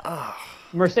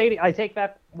 Mercedes, I take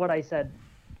back what I said.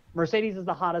 Mercedes is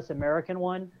the hottest American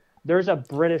one. There's a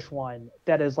British one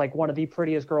that is like one of the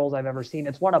prettiest girls I've ever seen.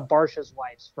 It's one of Barsha's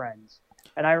wife's friends.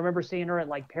 And I remember seeing her at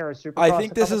like Paris Supercross. I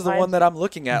think this is the one that I'm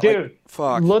looking at. Dude, like,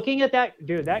 fuck. looking at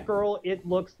that girl, it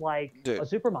looks like Dude. a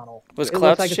supermodel. Was It looks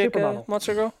Cloud's like a chick a supermodel.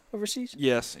 monster girl overseas?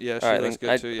 Yes, yeah, she All right, looks then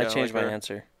good too. Yeah, I changed like my her.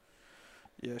 answer.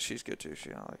 Yeah, she's good too.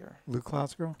 I like her. Luke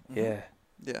Cloud's girl? Yeah.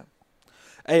 Yeah.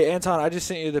 Hey, Anton, I just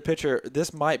sent you the picture.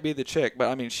 This might be the chick, but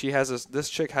I mean, this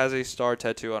chick has a star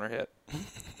tattoo on her hip.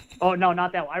 Oh no,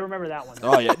 not that one. I remember that one.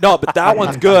 Oh yeah, no, but that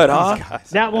one's good, huh?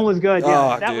 That one was good.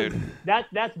 Yeah, Oh, that dude. was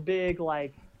that's big,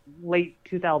 like late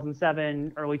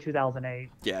 2007, early 2008,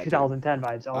 Yeah, dude. 2010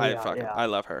 vibes. Oh I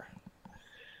love her.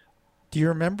 Do you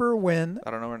remember when I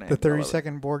don't know her name. the but I love her.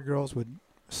 30-second board girls would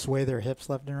sway their hips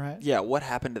left and right? Yeah, what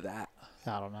happened to that?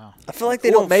 I don't know. I feel like they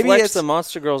Well, don't maybe flex it's- the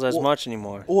monster girls as well- much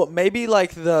anymore. Well, maybe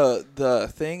like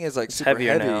the thing is like It's super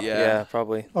heavier heavy. now. Yeah.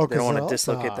 Probably. Oh, they don't 'cause want to the-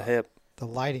 dislocate the hip. The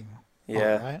lighting.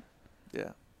 Yeah. Right? Yeah.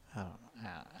 I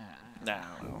don't know.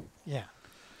 No. Yeah.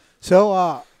 So,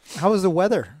 how was the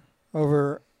weather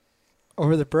over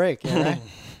the break? Yeah, right?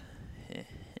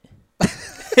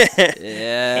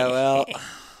 Yeah. Well,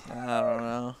 I don't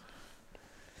know.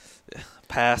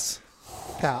 Pass.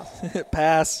 Pass.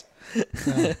 Pass.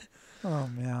 Yeah. Oh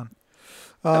man.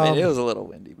 I mean, it was a little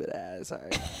windy, but it's all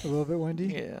right. a little bit windy.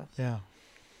 Yeah. Yeah.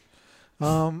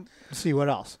 Let's see what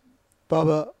else.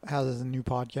 Bubba has a new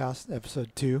podcast,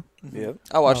 episode 2. Yep.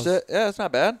 I watched was- it. Yeah, it's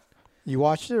not bad. You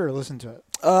watched it or listened to it?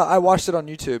 I watched it on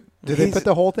YouTube. Did they put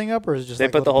the whole thing up, or is it just They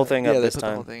like put the little whole bit? thing Yeah, up they this put the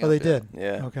whole time. thing Oh, up, they yeah. did.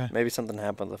 Yeah. Okay. Maybe something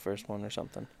happened with the first one or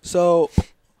something. So,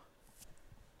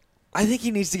 I think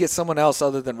he needs to get someone else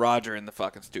other than Roger in the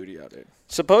fucking studio, dude.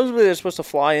 Supposedly they're supposed to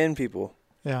fly in people,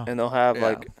 Yeah. and they'll have Yeah.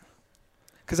 like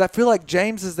Because I feel like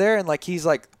James is there and like he's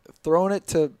like throwing it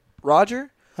to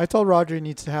Roger. I told Roger he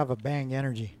needs to have a bang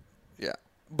energy. Yeah.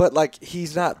 But like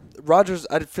he's not Rogers.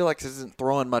 I feel like isn't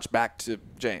throwing much back to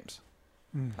James.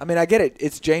 I mean, I get it.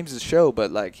 It's James's show,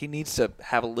 but like he needs to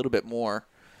have a little bit more.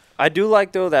 I do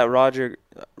like though that Roger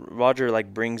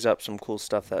like brings up some cool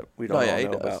stuff that we don't all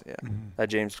know about. Yeah. That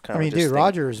James kind I of. mean, dude,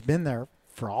 Roger has been there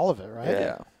for all of it, right?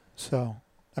 Yeah. So,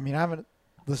 I mean, I haven't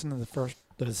listened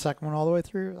to the second one all the way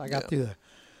through. I got through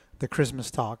the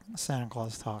Christmas talk, Santa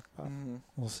Claus talk. But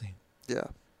we'll see. Yeah.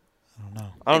 I don't know.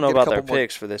 I don't know Get a about their couple more-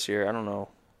 picks for this year. I don't know.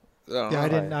 Yeah,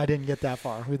 I didn't get that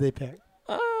far. Who'd they pick?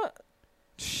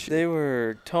 They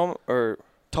were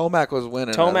Tomac was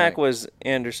winning. I Tomac think. was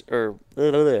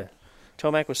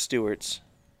Tomac was Stewart's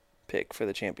pick for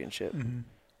the championship,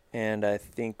 and I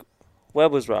think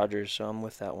Webb was Rogers, so I'm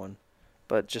with that one.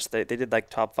 But just they did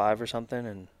like top 5 or something,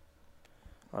 and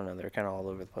I don't know, they're kind of all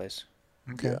over the place.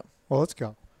 Okay. Yeah. Well, let's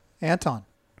go. Anton,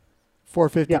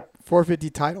 450, 450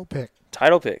 title pick.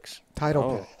 Title picks.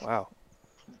 Title pick. Wow.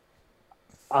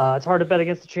 It's hard to bet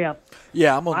against the champ.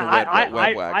 Yeah, I'm on the Webb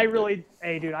wagon. I really,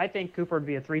 hey, dude, I think Cooper would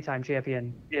be a 3-time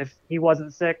champion if he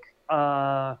wasn't sick.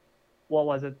 What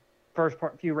was it? First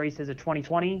few races of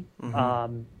 2020,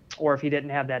 or if he didn't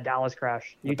have that Dallas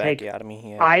crash. You take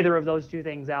either of those two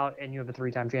things out, and you have a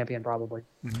 3-time champion probably.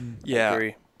 Yeah,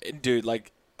 agree. Dude,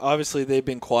 like obviously they've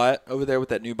been quiet over there with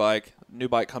that new bike. New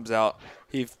bike comes out.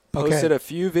 He posted a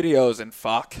few videos, and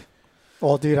fuck.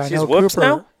 Well, dude, I She's know whoops Cooper.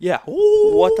 now? Yeah.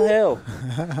 What the hell?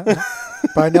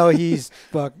 But I know he's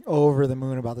over the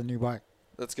moon about the new bike.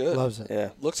 That's good. Loves it. Yeah.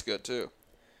 Looks good too.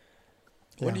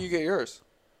 When Yeah. do you get yours?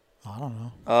 I don't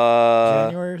know.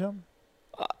 January January or something?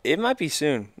 It might be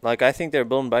soon. Like I think they're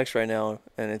building bikes right now,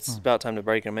 and it's about time to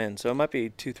break them in. So it might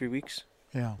be 2-3 weeks.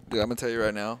 Yeah. Dude, I'm gonna tell you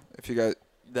right now. If you got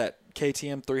that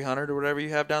KTM 300 or whatever you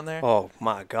have down there, Oh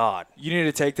my God. you need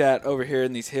to take that over here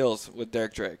in these hills with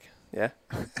Derek Drake. Yeah.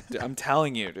 Dude, I'm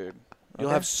telling you, dude. You'll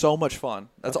Okay. have so much fun.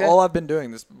 That's Okay. all I've been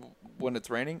doing. This when it's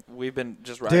raining, we've been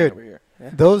just riding Dude. over here.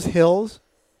 Those hills,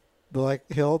 the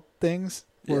hill things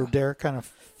where Yeah. Derek kind of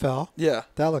fell, Yeah,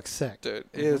 that looks sick. dude,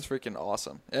 it is freaking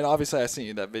awesome. And obviously, I seen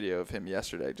you that video of him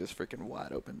yesterday, just freaking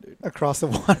wide open, dude. Across the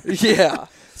water. Yeah.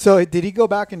 So did he go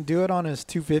back and do it on his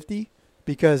 250?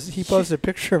 Because he posted a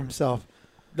picture of himself.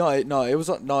 No, it was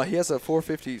no. He has a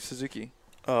 450 Suzuki.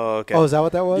 Oh, okay. Oh, is that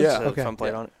what that was? Yeah. So Okay. front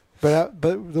plate on it. But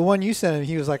the one you sent him,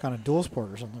 he was like on a dual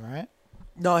sport or something, right?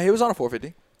 No, he was on a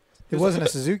 450. It wasn't a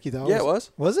Suzuki though. Yeah, it was.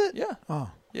 Was it? Yeah,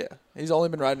 Oh, yeah. He's only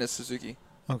been riding a Suzuki.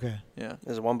 okay. Yeah.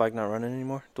 Is one bike not running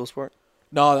anymore? Dual sport?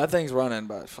 No, that thing's running,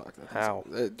 but fuck. That thing's- How?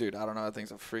 Dude, I don't know. That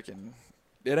thing's a freaking.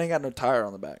 It ain't got no tire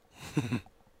on the back.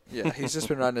 Yeah, he's just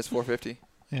been riding his 450.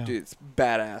 Yeah. Dude, it's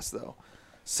badass though.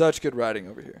 Such good riding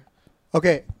over here.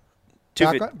 Okay.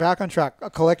 Two Back on track.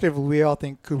 Collectively, we all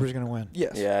think Cooper's going to win.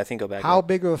 Yes. Yeah, I think go back. How up.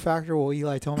 big of a factor will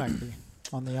Eli Tomac be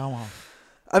on the Yamaha?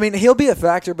 I mean, he'll be a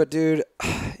factor, but dude,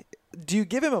 do you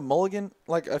give him a mulligan,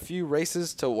 like a few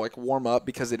races to like warm up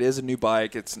because it is a new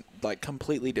bike? It's like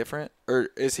completely different, or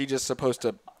is he just supposed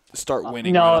to start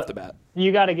winning right off the bat?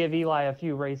 You got to give Eli a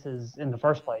few races in the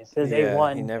first place. His Yeah,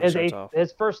 A1, he never starts off.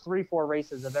 his first 3-4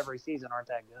 races of every season aren't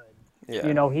that good. Yeah.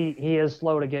 You know, he is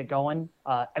slow to get going.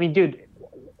 I mean, dude,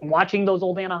 watching those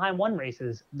old Anaheim 1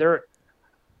 races, there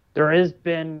has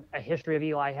been a history of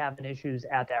Eli having issues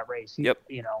at that race. Yep.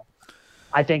 You know,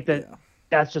 I think that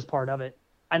that's just part of it.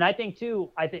 And I think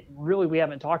really we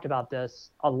haven't talked about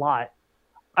this a lot.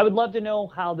 I would love to know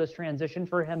how this transition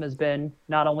for him has been,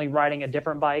 not only riding a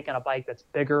different bike and a bike that's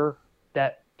bigger,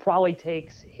 that probably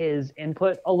takes his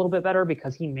input a little bit better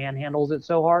because he manhandles it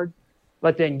so hard,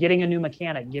 but then getting a new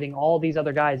mechanic, getting all these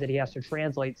other guys that he has to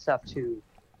translate stuff to,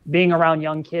 being around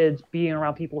young kids, being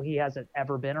around people he hasn't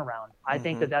ever been around. I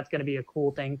think that that's going to be a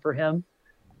cool thing for him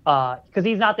because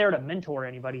he's not there to mentor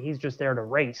anybody. He's just there to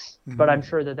race. But I'm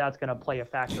sure that that's going to play a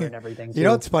factor in everything. You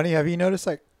know what's funny? Have you noticed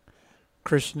like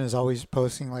Christian is always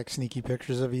posting like sneaky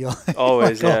pictures of Eli?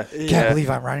 Always, Like, yeah. Can't believe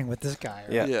I'm riding with this guy.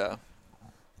 Or, Yeah. Yeah.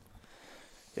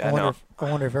 Yeah, I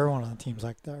wonder if everyone on the team's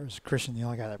like that, or is Christian the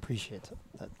only guy that appreciates it,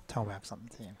 that Tomac's on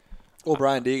the team? Well,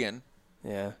 Brian Deegan.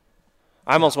 Yeah.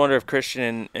 I almost wonder if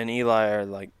Christian and Eli are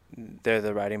like they're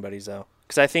the riding buddies though,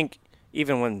 because I think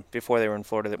even before they were in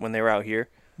Florida, when they were out here,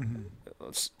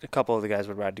 a couple of the guys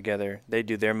would ride together. They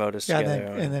do their motos Yeah, together.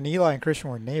 and then Eli and Christian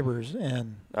were neighbors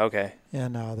in Okay.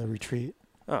 the retreat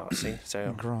Oh, see, in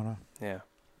so Corona. yeah.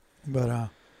 But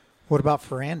what about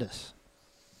Ferrandis?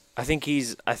 I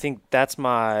think that's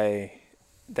my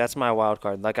wild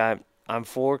card. Like I'm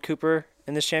for Cooper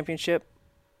in this championship.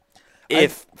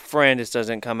 If Ferrandis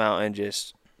doesn't come out and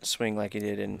just swing like he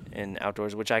did in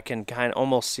outdoors, which I can kind of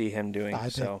almost see him doing.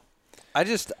 I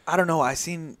don't know. I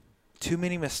seen too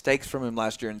many mistakes from him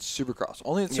last year in Supercross.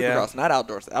 Only in Supercross, not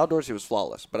outdoors. Outdoors, he was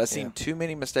flawless. But I seen too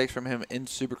many mistakes from him in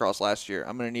Supercross last year.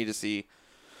 I'm going to need to see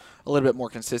a little bit more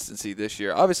consistency this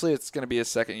year. Obviously, it's going to be his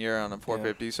second year on a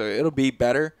 450, so it'll be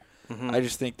better. I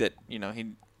just think that,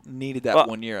 he needed that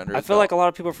 1 year under his I feel belt. like a lot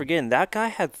of people are forgetting. That guy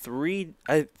had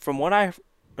from what I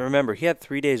remember, he had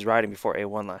 3 days riding before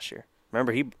A1 last year.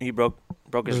 Remember, he broke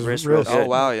his wrist real good. Oh,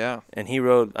 wow, yeah. And he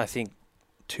rode, I think,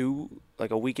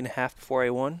 a week and a half before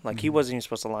A1. Like, he wasn't even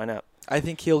supposed to line up. I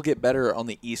think he'll get better on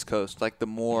the East Coast, like the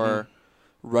more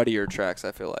ruddier tracks,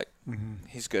 I feel like.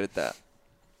 He's good at that.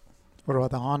 What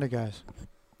about the Honda guys?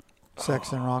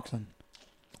 Sexton, Roxon.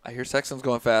 I hear Sexton's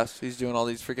going fast. He's doing all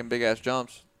these freaking big-ass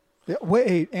jumps. Yeah,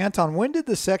 wait, Anton, when did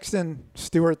the Sexton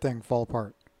Stewart thing fall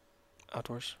apart?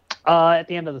 Outdoors. At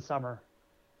the end of the summer.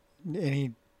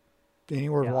 Any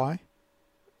word why?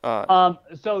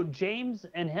 So James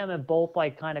and him have both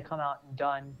kind of come out and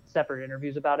done separate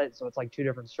interviews about it. So it's two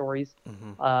different stories.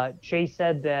 Chase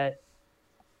said that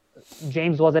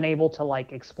James wasn't able to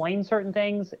explain certain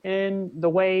things in the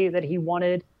way that he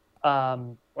wanted.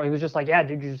 Or he was just yeah,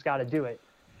 dude, you just got to do it.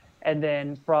 And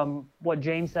then from what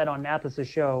James said on Mathis's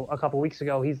show a couple weeks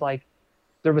ago, he's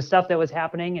there was stuff that was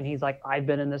happening, and he's I've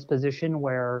been in this position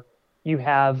where you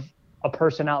have a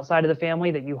person outside of the family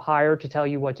that you hire to tell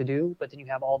you what to do, but then you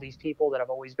have all these people that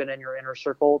have always been in your inner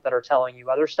circle that are telling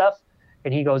you other stuff.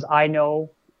 And he goes, I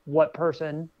know what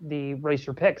person the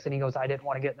racer picks. And he goes, I didn't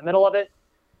want to get in the middle of it.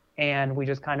 And we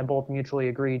just kind of both mutually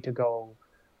agreed to go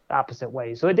the opposite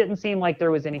way. So it didn't seem like there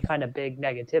was any kind of big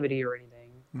negativity or anything.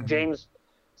 James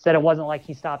said it wasn't like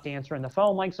he stopped answering the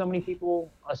phone like so many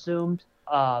people assumed.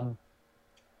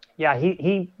 Yeah,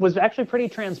 he was actually pretty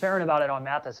transparent about it on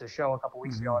Mathis's show a couple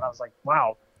weeks ago, and I was like,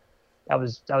 wow, that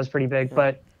was pretty big.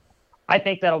 But I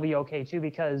think that'll be okay too,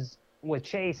 because with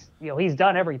Chase, he's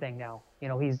done everything now.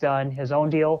 He's done his own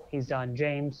deal, he's done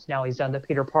James, now he's done the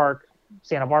Peter Park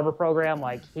Santa Barbara program.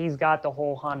 He's got the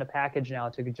whole Honda package now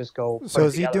to just go. So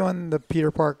is he doing the Peter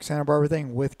Park Santa Barbara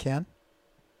thing with Ken?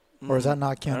 Or is that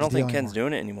not Ken's deal? I don't think Ken's anymore?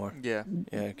 doing it anymore.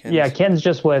 Yeah. Ken's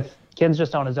just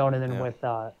on his own, and then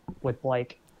with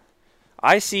Blake.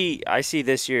 I see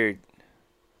this year.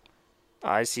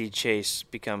 I see Chase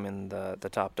becoming the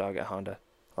top dog at Honda.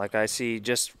 I see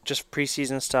just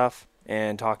preseason stuff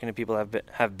and talking to people that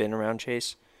have been around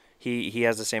Chase. He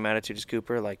has the same attitude as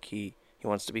Cooper. He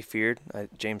wants to be feared.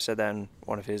 James said that in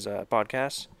one of his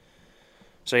podcasts.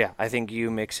 So yeah, I think you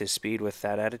mix his speed with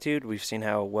that attitude. We've seen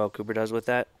how well Cooper does with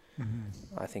that.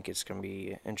 I think it's going to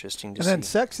be interesting to see. And then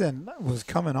Sexton was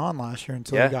coming on last year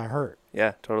until he got hurt.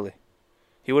 Yeah, totally.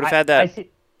 He would have had that.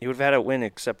 He would have had a win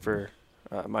except for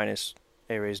minus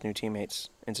A-Ray's new teammates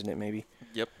incident, maybe.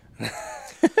 Yep.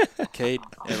 Cade,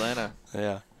 Atlanta.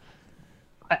 Yeah.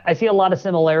 I see a lot of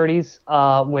similarities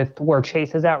with where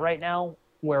Chase is at right now,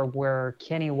 where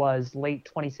Kenny was late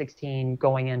 2016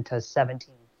 going into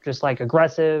 17. Just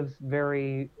aggressive,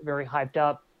 very, very hyped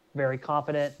up, very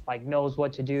confident, knows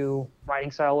what to do.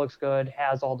 Riding style looks good,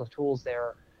 has all the tools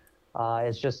there.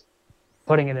 It's just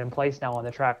putting it in place now on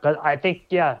the track. But I think,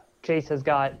 Chase has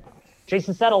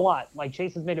said a lot.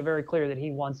 Chase has made it very clear that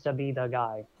he wants to be the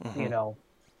guy, And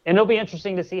it'll be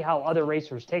interesting to see how other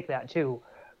racers take that too,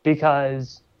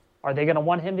 because are they going to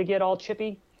want him to get all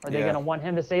chippy? Are they going to want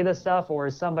him to say this stuff, or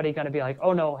is somebody going to be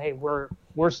oh no, hey,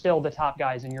 we're still the top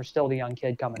guys and you're still the young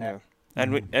kid coming in?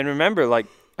 And remember,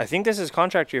 I think this is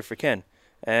contract year for Ken.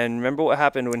 And remember what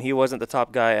happened when he wasn't the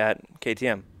top guy at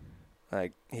KTM.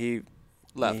 He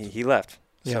left. He left.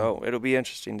 Yeah. So it'll be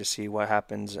interesting to see what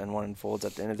happens and what unfolds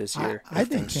at the end of this year if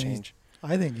things change.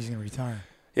 I think he's going to retire.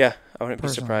 Yeah, I wouldn't be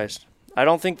surprised. I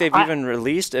don't think they've even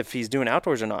released if he's doing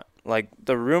outdoors or not.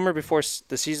 The rumor before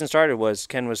the season started was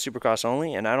Ken was Supercross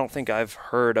only, and I don't think I've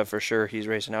heard of for sure he's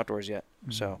racing outdoors yet.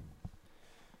 So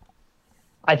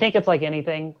I think it's like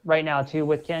anything right now too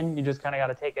with Ken. You just kind of got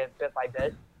to take it bit by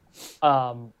bit,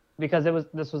 because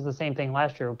this was the same thing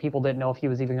last year. People didn't know if he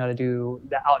was even going to do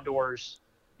the outdoors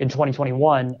in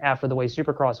 2021 after the way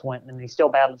Supercross went, and he still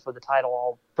battled for the title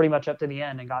all pretty much up to the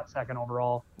end and got second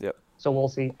overall. Yep. So we'll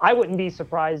see. I wouldn't be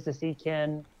surprised to see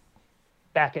Ken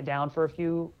back it down for a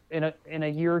few in a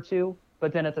year or two,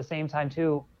 but then at the same time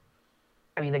too,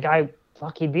 I mean, the guy,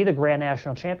 he'd be the Grand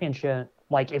National Championship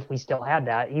if we still had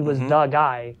that. He was the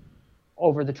guy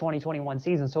over the 2021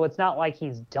 season, so it's not like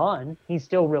he's done. He's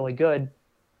still really good.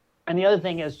 And the other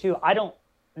thing is too, I don't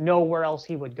know where else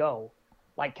he would go.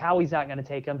 Cowie's not going to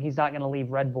take him. He's not going to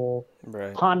leave Red Bull.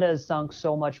 Right. Honda has sunk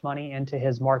so much money into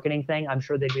his marketing thing. I'm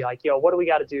sure they'd be yo, what do we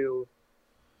got to do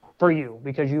for you?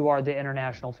 Because you are the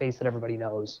international face that everybody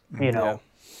knows, Yeah.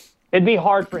 It'd be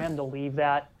hard for him to leave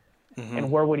that.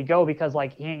 And where would he go? Because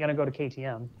like he ain't gonna go to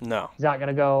KTM. No. He's not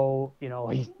gonna go.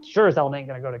 He sure as hell ain't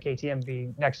gonna go to KTM and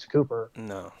be next to Cooper.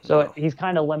 No. So he's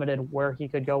kind of limited. Where he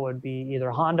could go would be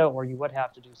either Honda, or you would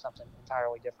have to do something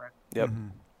entirely different. Yep.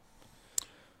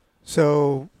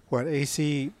 So what?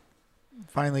 AC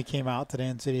finally came out today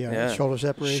in city. Shoulder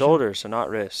separation. Shoulder, so not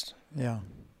wrist. Yeah.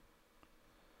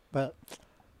 But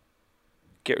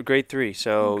grade 3.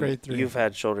 So grade 3. You've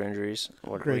had shoulder injuries.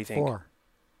 What do you think? 4.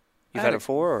 You've had a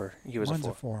 4, or he was One's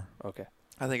a 4? Okay.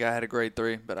 I think I had a grade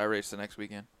 3, but I raced the next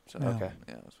weekend. So Okay.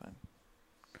 Yeah, it was fine.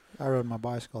 I rode my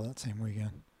bicycle that same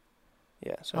weekend.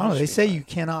 Yeah. So I don't know. They say you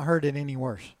cannot hurt it any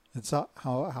worse. It's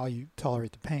how you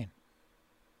tolerate the pain.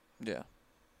 Yeah.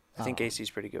 I think AC's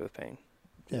pretty good with pain.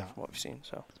 Yeah. From what we've seen.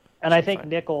 So. And I think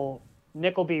Nick will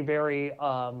be very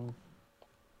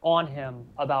on him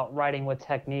about riding with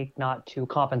technique, not to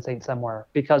compensate somewhere.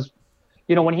 Because,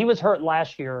 when he was hurt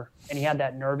last year and he had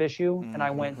that nerve issue, and I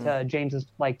went to James's,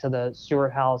 to the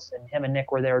Stewart house, and him and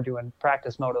Nick were there doing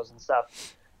practice motos and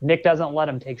stuff. Nick doesn't let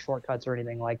him take shortcuts or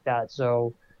anything like that.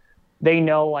 So they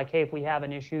know, hey, if we have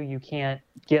an issue, you can't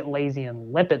get lazy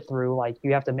and limp it through.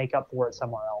 You have to make up for it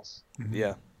somewhere else.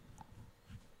 Yeah.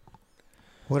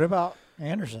 What about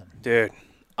Anderson? Dude,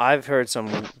 I've heard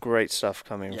some great stuff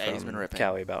coming he's been from ripping.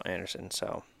 Cowie about Anderson.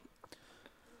 So.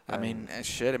 I mean,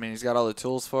 he's got all the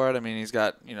tools for it. I mean, he's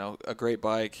got, a great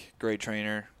bike, great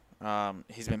trainer.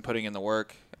 He's been putting in the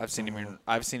work. I've seen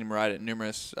him ride at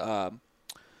numerous,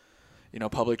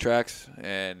 public tracks,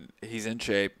 and he's in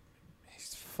shape.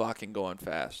 He's fucking going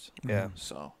fast. Yeah.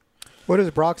 So. What does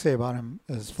Brock say about him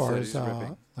as far as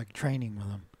ripping. training with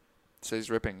him? So he's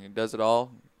ripping. He does it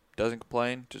all. Doesn't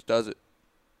complain. Just does it.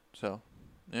 So,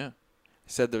 yeah.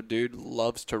 He said the dude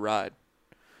loves to ride.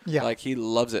 Yeah. He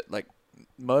loves it.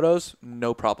 Motos,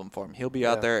 no problem for him. He'll be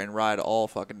out there and ride all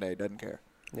fucking day. Doesn't care.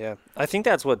 Yeah. I think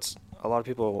that's what's a lot of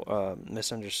people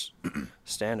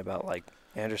misunderstand about,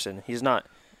 Anderson. He's not,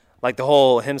 the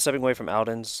whole him stepping away from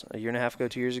Aldens a year and a half ago,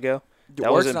 2 years ago.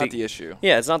 The work's not the issue.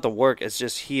 Yeah, it's not the work. It's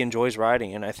just he enjoys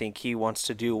riding, and I think he wants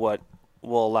to do what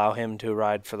will allow him to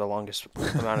ride for the longest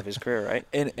amount of his career, right?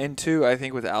 And two, I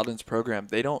think with Alden's program,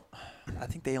 I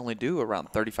think they only do around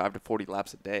 35 to 40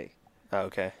 laps a day. Oh,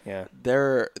 okay, yeah.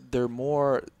 They're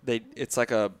more it's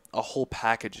like a whole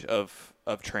package of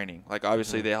training.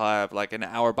 Obviously they'll have an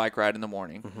hour bike ride in the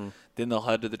morning, then they'll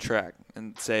head to the track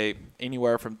and say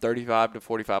anywhere from 35 to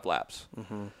 45 laps.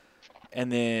 And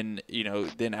then,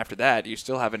 then after that, you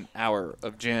still have an hour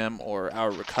of gym or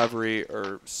hour recovery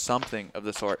or something of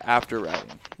the sort after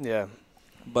riding. Yeah.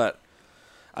 But,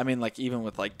 I mean, even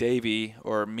with, Davey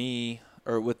or me,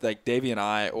 or with, Davey and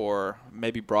I, or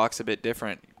maybe Brock's a bit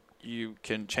different, you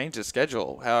can change the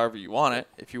schedule however you want it.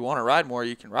 If you want to ride more,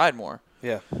 you can ride more.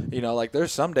 Yeah.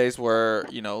 There's some days where,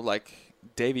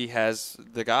 Davey has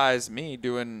the guys, me,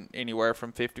 doing anywhere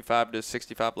from 55 to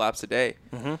 65 laps a day.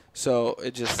 So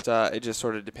it just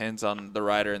sort of depends on the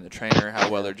rider and the trainer, how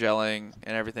well they're gelling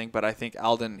and everything. But I think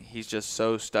Alden, he's just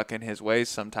so stuck in his ways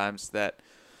sometimes that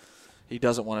he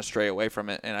doesn't want to stray away from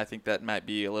it. And I think that might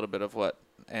be a little bit of what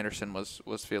Anderson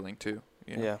was feeling too.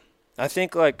 Yeah. I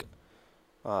think a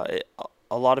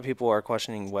lot of people are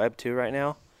questioning Webb too right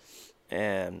now,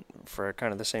 and for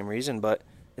kind of the same reason, but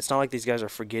it's not like these guys are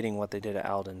forgetting what they did at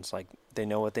Aldens. They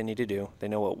know what they need to do. They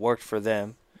know what worked for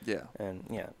them. Yeah. And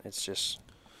it's just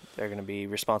they're going to be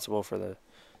responsible for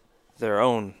their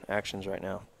own actions right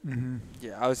now.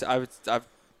 Yeah, I've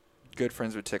good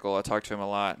friends with Tickle. I talk to him a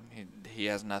lot. He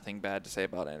has nothing bad to say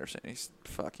about Anderson. He's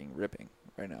fucking ripping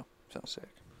right now. So sick.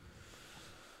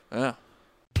 Yeah.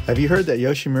 Have you heard that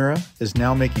Yoshimura is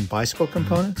now making bicycle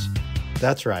components?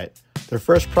 That's right. Their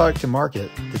first product to market,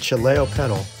 the Chileo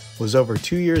pedal, was over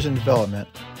 2 years in development,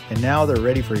 and now they're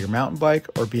ready for your mountain bike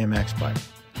or BMX bike.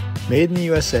 Made in the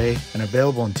USA and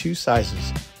available in 2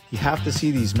 sizes, you have to see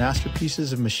these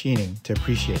masterpieces of machining to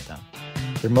appreciate them.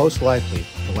 They're most likely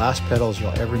the last pedals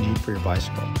you'll ever need for your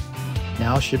bicycle.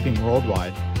 Now shipping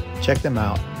worldwide, check them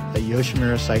out at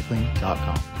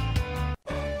yoshimuracycling.com.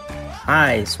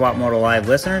 Hi, Swap Moto Live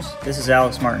listeners. This is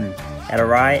Alex Martin. At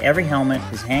Arai, every helmet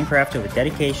is handcrafted with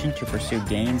dedication to pursue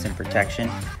gains and protection,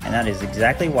 and that is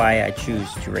exactly why I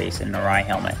choose to race in an Arai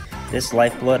helmet. This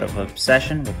lifeblood of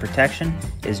obsession with protection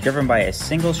is driven by a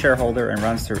single shareholder and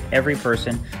runs through every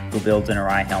person who builds an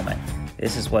Arai helmet.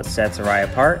 This is what sets Arai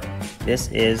apart. This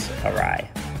is Arai.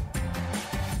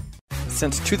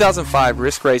 Since 2005,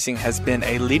 Risk Racing has been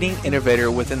a leading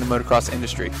innovator within the motocross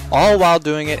industry, all while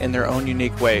doing it in their own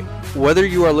unique way. Whether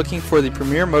you are looking for the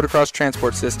premier motocross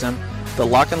transport system, the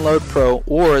Lock and Load Pro,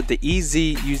 or the EZ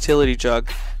utility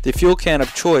jug, the fuel can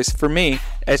of choice for me,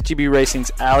 SGB Racing's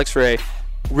Alex Ray,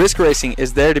 Risk Racing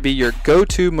is there to be your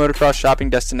go-to motocross shopping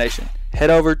destination. Head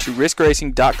over to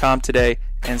riskracing.com today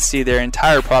and see their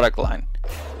entire product line.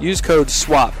 Use code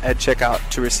SWAP at checkout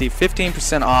to receive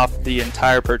 15% off the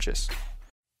entire purchase.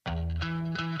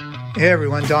 Hey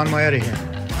everyone, Don Maeda here.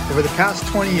 Over the past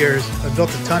 20 years, I've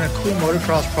built a ton of cool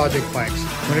motocross project bikes.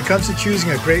 When it comes to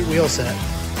choosing a great wheel set,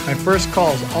 my first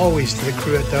call is always to the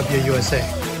crew at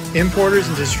WUSA. Importers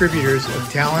and distributors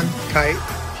of Talon, Kite,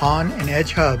 Hahn, and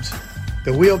Edge hubs,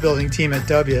 the wheel building team at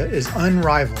W is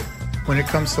unrivaled when it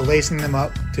comes to lacing them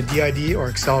up to DID or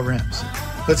Excel rims.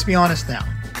 Let's be honest now.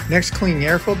 Next, cleaning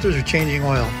air filters or changing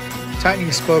oil.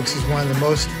 Tightening spokes is one of the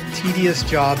most tedious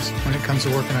jobs when it comes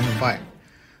to working on your bike.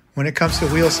 When it comes to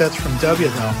wheel sets from W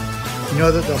though, you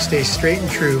know that they'll stay straight and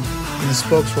true and the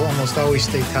spokes will almost always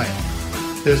stay tight.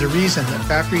 There's a reason that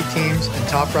factory teams and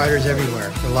top riders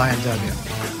everywhere rely on W.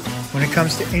 When it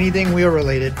comes to anything wheel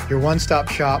related, your one-stop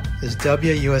shop is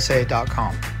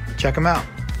WUSA.com. Check them out.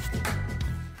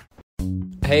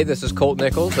 Hey, this is Colt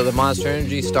Nichols of the Monster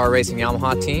Energy Star Racing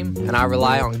Yamaha team, and I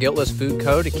rely on Guiltless Food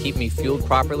Co. to keep me fueled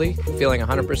properly, feeling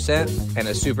 100%, and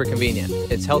is super convenient.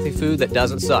 It's healthy food that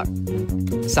doesn't suck.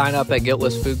 Sign up at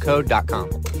guiltlessfoodco.com.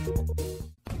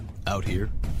 Out here,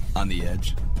 on the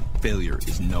edge, failure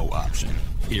is no option.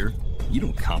 Here, you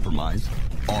don't compromise.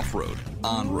 Off-road,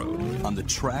 on-road, on the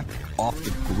track, off the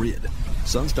grid.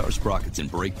 Sunstar sprockets and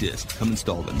brake discs come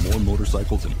installed in more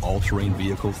motorcycles and all-terrain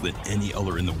vehicles than any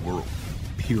other in the world.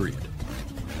 Period.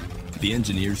 The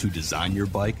engineers who design your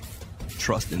bike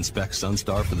trust and spec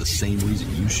Sunstar for the same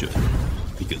reason you should.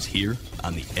 Because here,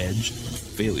 on the edge,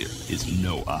 failure is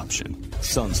no option.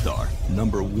 Sunstar,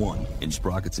 #1 in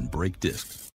sprockets and brake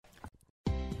discs.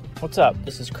 What's up?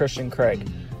 This is Christian Craig.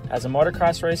 As a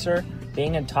motocross racer,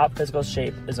 being in top physical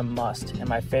shape is a must, and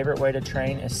my favorite way to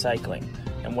train is cycling.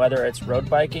 And whether it's road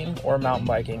biking or mountain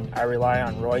biking, I rely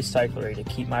on Roy Cyclery to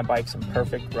keep my bikes in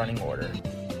perfect running order.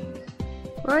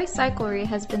 Roy Cyclery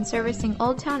has been servicing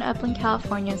Old Town Upland,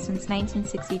 California since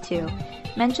 1962.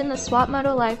 Mention the Swap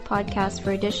Moto Life podcast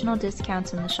for additional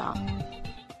discounts in the shop.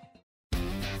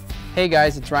 Hey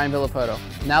guys, it's Ryan Villapoto.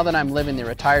 Now that I'm living the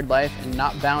retired life and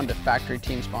not bound to factory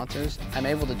team sponsors, I'm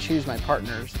able to choose my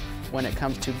partners when it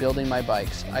comes to building my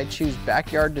bikes. I choose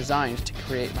Backyard Designs to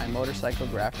create my motorcycle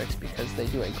graphics because they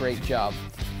do a great job.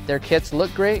 Their kits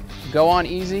look great, go on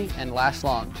easy, and last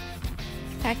long.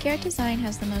 Backyard Design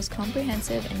has the most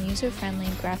comprehensive and user-friendly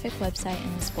graphic website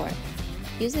in the sport.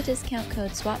 Use the discount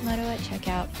code SWAPMOTO at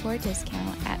checkout for a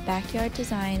discount at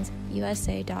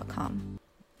backyarddesignsusa.com.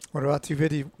 What about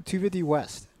 250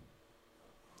 West?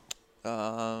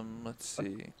 Let's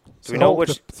see. Do we know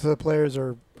which the players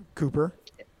are? Cooper,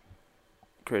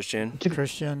 Christian,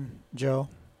 Joe,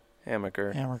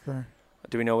 Hammaker.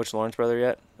 Do we know which Lawrence brother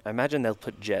yet? I imagine they'll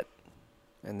put Jet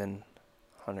and then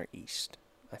Hunter East,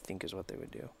 I think is what they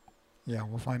would do. Yeah,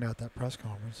 we'll find out that press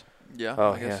conference. Yeah,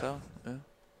 I guess so. Yeah.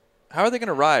 How are they going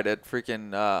to ride at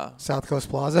freaking South Coast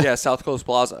Plaza? Yeah, South Coast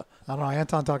Plaza. I don't know.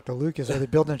 Anton talked to Lucas. Are they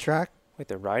building a track? Wait,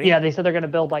 they're riding? Yeah, they said they're going to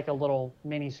build like a little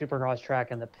mini supercross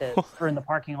track in the pit or in the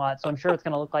parking lot. So I'm sure it's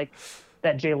going to look like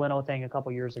that Jay Leno thing a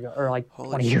couple years ago, or like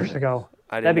 20 years ago.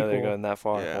 I didn't know they cool. were going that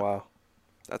far. Yeah. Wow.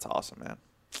 That's awesome, man.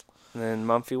 And then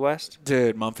Mumphy West?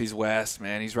 Dude, Mumphy's West,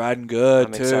 man. He's riding good,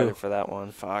 I'm too. excited for that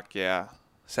one. Fuck, yeah.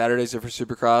 Saturdays are for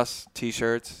Supercross,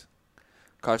 T-shirts,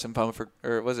 Carson Pump for,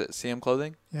 or was it CM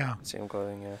Clothing? Yeah. CM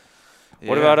Clothing, yeah.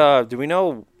 What about, do we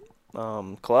know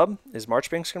Club? Is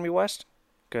Marchbanks going to be West?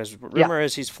 Because rumor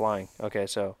is he's flying. Okay,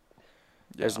 so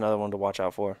there's another one to watch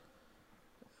out for.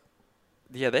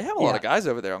 Yeah, they have a lot of guys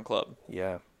over there on Club.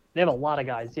 Yeah. They have a lot of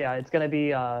guys. Yeah, it's going to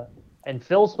be, and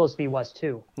Phil's supposed to be West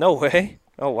too. No way.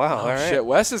 Oh, wow. All right. Shit,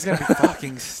 West is going to be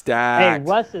fucking stacked.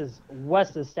 Hey,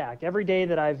 West is stacked. Every day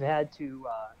that I've had to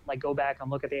go back and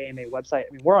look at the AMA website,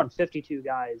 I mean, we're on 52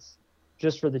 guys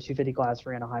just for the 250 class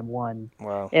for Anaheim 1.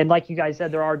 Wow. And like you guys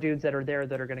said, there are dudes that are there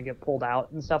that are going to get pulled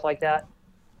out and stuff like that.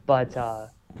 But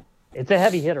it's a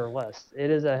heavy hitter list. It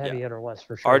is a heavy hitter list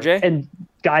for sure. RJ? And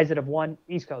guys that have won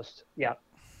East Coast. Yeah.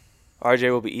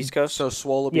 RJ will be East Coast? So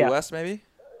Swole will be West, maybe?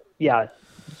 Yeah.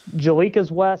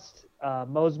 Jalika's West.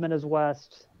 Mosman is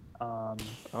West. Oh,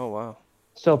 wow.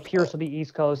 So Pierce will be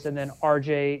East Coast, and then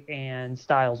RJ and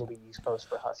Styles will be East Coast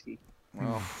for Husky.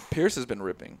 Wow. Pierce has been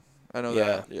ripping. I know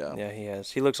that. Yeah. Yeah, he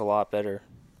has. He looks a lot better.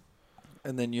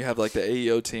 And then you have like the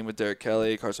AEO team with Derek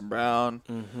Kelly, Carson Brown.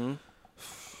 Mm-hmm.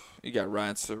 You got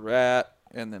Ryan Surratt,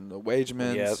 and then the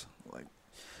Wagemans. Yep. Like,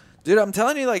 dude, I'm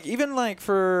telling you, like even like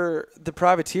for the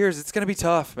privateers, it's gonna be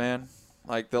tough, man.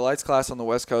 Like the lights class on the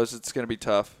West Coast, it's gonna be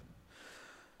tough.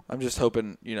 I'm just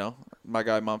hoping, my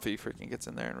guy Mumphy freaking gets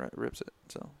in there and rips it.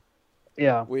 So.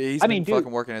 Yeah. He's been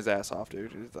fucking working his ass off,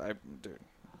 dude. Dude.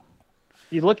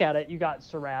 You look at it, you got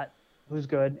Surratt, who's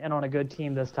good, and on a good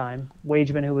team this time.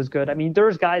 Wageman, who was good. I mean,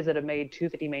 there's guys that have made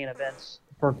 250 main events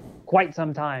for quite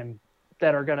some time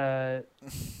that are going to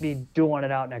be doing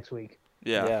it out next week.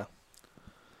 Yeah.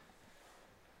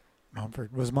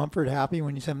 Was Mumford happy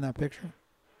when you sent him that picture?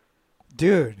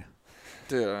 Dude,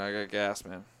 I got gas,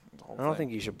 man. I don't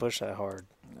think you should push that hard.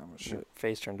 No, sure.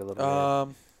 Face turned a little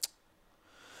red.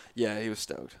 Yeah, he was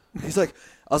stoked. He's like,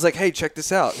 I was like, hey, check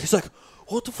this out. He's like,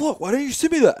 what the fuck? Why didn't you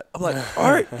send me that? I'm like,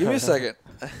 all right, give me a second.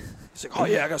 He's like, oh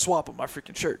yeah, I got to swap on my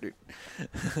freaking shirt, dude.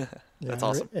 That's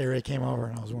awesome. A-Ray came over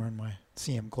and I was wearing my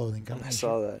CM clothing company. I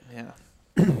saw that. Yeah.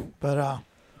 But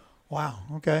wow,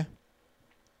 okay.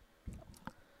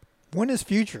 When is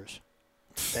Futures?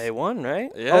 Day one,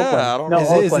 right? Yeah, I don't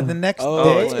know. Is it the next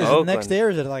day? Is it the next day or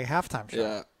is it like halftime show?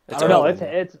 Yeah.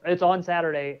 It's on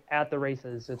Saturday at the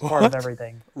races. It's part of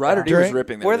everything. Ryder D was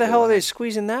ripping. Where the hell are they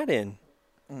squeezing that in?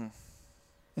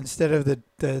 Instead of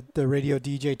the radio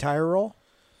DJ tire roll?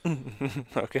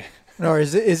 Okay. No,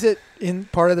 is it in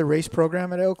part of the race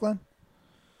program at Oakland?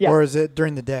 Yeah. Or is it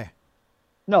during the day?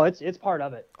 No, it's part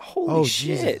of it. Holy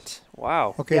shit! Jesus.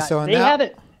 Wow. Okay, Yeah, so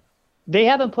they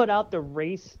haven't put out the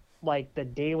race like the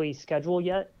daily schedule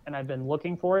yet, and I've been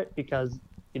looking for it because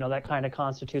that kind of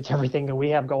constitutes everything that we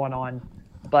have going on.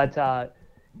 But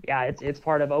yeah, it's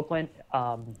part of Oakland.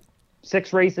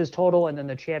 6 races total, and then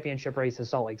the championship race is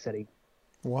Salt Lake City.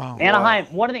 Wow. Anaheim.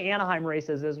 One of the Anaheim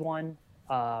races is one.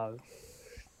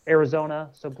 Arizona,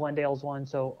 so Glendale's one.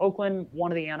 So Oakland,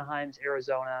 one of the Anaheims,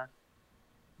 Arizona,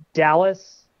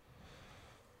 Dallas,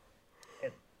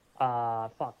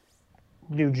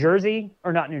 New Jersey,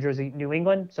 or not New Jersey, New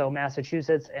England, so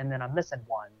Massachusetts, and then I'm missing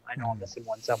one. I know I'm missing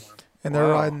one somewhere. And they're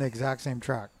riding the exact same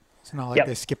track. It's not like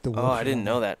they skipped the wheel. Oh, I didn't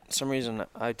know that. For some reason,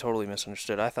 I totally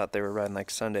misunderstood. I thought they were riding like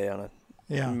Sunday on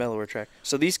a mellower track.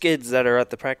 So these kids that are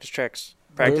at the practice tracks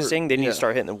practicing, they need to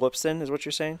start hitting the whoops then, is what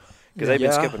you're saying? Because they've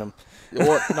been skipping them.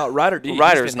 Well, not Ryder D.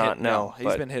 Ryder's not, no.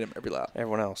 He's been hitting every lap.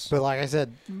 Everyone else. But like I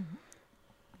said,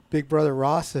 Big Brother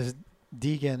Ross says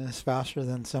Deegan is faster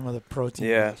than some of the pro teams.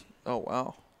 Yeah. Oh,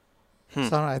 wow.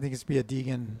 So I think it's be a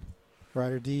Deegan,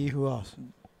 Ryder D. Who else?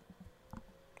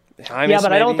 Hymas,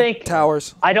 but I don't think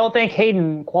Towers. I don't think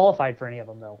Hayden qualified for any of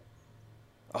them though.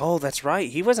 Oh, that's right.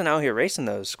 He wasn't out here racing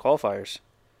those qualifiers.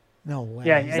 No way.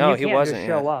 Yeah, and no, you he can't wasn't. just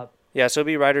show up. Yeah, so it'll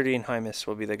be Ryder D and Hymas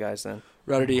will be the guys then.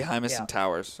 Ryder D, Hymas, and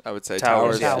Towers. I would say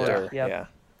Towers. Yeah.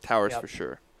 Towers Yep. for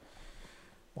sure.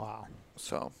 Wow.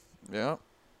 So, yeah.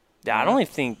 Yeah, I don't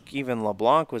even think even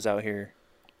LeBlanc was out here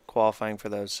qualifying for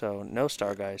those. So no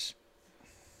star guys,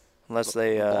 unless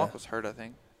they. LeBlanc was hurt, I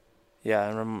think. Yeah,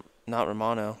 and not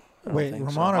Romano. Wait,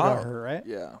 Romano got hurt, right?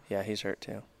 Yeah. Yeah, he's hurt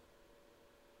too.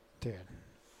 Dude,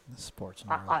 this sport's.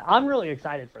 I'm really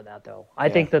excited for that though. I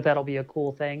think that'll be a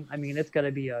cool thing. I mean, it's going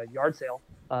to be a yard sale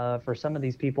for some of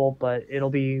these people, but it'll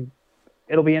be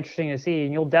interesting to see,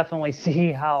 and you'll definitely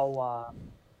see how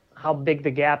big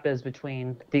the gap is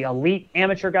between the elite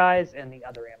amateur guys and the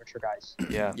other amateur guys.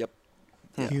 Yeah. Yep.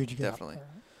 Huge gap. Definitely.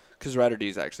 Because Ryder D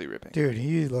is actually ripping. Dude,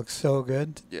 he looks so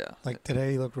good. Yeah. Like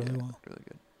today, he looked really well. Really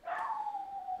good.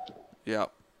 Yeah.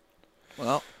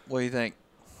 Well, what do you think?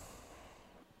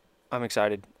 I'm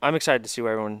excited. I'm excited to see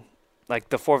where everyone, like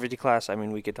the 450 class, I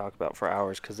mean, we could talk about for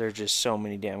hours because there's just so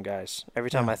many damn guys.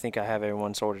 Every time I think I have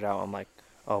everyone sorted out, I'm like,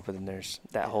 oh, but then there's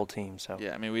that whole team. So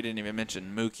yeah, I mean, we didn't even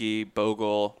mention Mookie,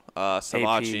 Bogle,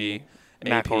 Savachi,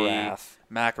 AP,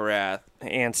 McElrath.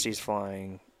 Anstey's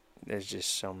flying. There's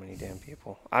just so many damn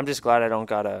people. I'm just glad I don't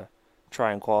got to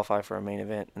try and qualify for a main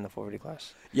event in the 450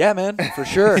 class. Yeah, man, for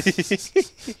sure.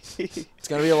 It's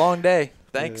going to be a long day.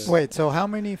 Thanks. Wait, so how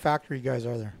many factory guys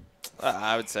are there?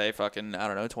 I would say fucking, I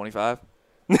don't know, 25.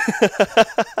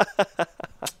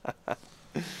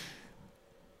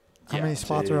 How many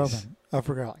spots are open? I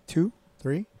forgot, like 2,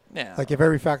 3? Yeah. Like if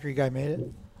every factory guy made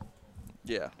it?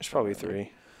 Yeah. There's probably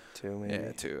 3. 2 maybe.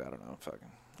 Yeah, 2. I don't know.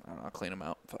 I'll clean them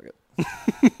out. Fuck it.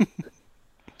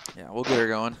 Yeah, we'll get her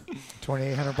going.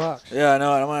 $2,800. Yeah, I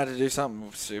know. I'm going to have to do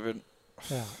something stupid.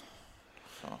 Yeah.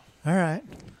 All right.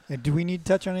 Do we need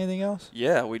to touch on anything else?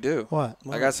 Yeah, we do. What?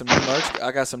 I got some new merch.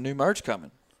 I got some new merch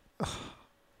coming.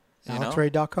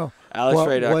 AlexRay.co.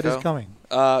 AlexRay.co. What is coming?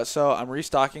 So I'm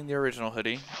restocking the original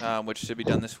hoodie, which should be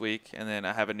done this week, and then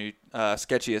I have a new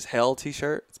Sketchy as Hell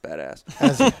T-shirt. It's badass.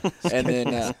 And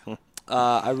then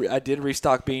I did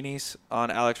restock beanies on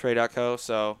AlexRay.co,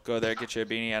 so go there, get you a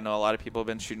beanie. I know a lot of people have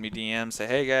been shooting me DMs, say,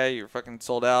 "Hey, guy, you're fucking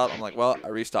sold out." I'm like, well, I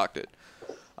restocked it.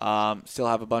 Still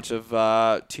have a bunch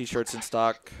of T-shirts in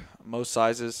stock, most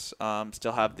sizes.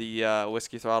 Still have the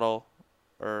Whiskey Throttle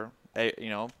or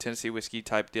Tennessee whiskey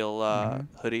type deal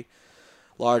hoodie.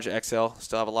 large, XL.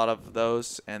 Still have a lot of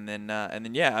those, and then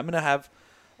yeah, I'm gonna have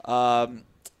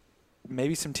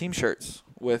maybe some team shirts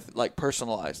with like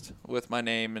personalized with my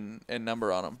name and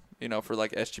number on them. You know, for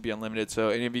like SGB Unlimited. So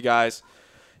any of you guys,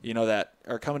 you know, that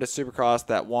are coming to Supercross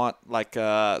that want like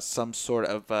some sort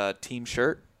of team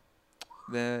shirt,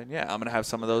 then yeah, I'm gonna have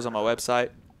some of those on my website.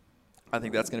 I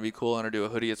think that's gonna be cool. I'm gonna do a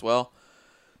hoodie as well.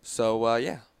 So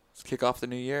yeah, let's kick off the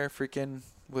new year freaking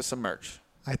with some merch.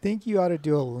 I think you ought to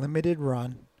do a limited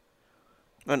run.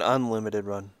 An unlimited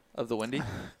run. Of the Windy?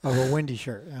 Of a Windy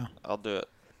shirt, yeah. I'll do it.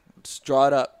 Just draw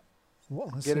it up. Well,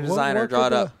 Get a designer, draw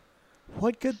it up.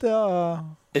 What could the...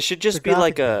 It should just be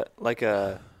like a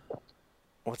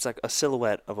what's like a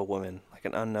silhouette of a woman, like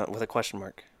an unknown with a question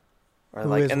mark, or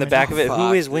like in the back of it.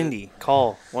 Who is Windy?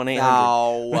 Call 1-800.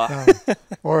 No.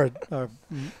 Or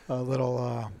a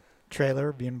little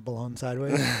trailer being blown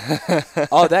sideways.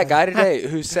 Oh, that guy today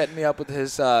who's setting me up with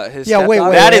his yeah. Wait,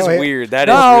 that is weird. That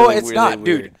is really it's really not,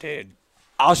 weird. dude.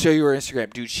 I'll show you her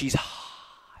Instagram, dude. She's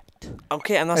hot.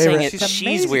 Okay, I'm not saying she's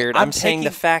amazing. weird. I'm saying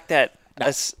the fact that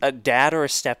a dad or a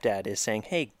stepdad is saying,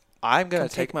 "Hey, I'm gonna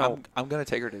take her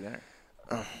to dinner.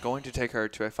 Going to take her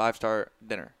to a 5-star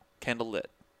dinner, candle lit."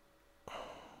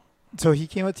 So he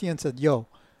came up to you and said, "Yo."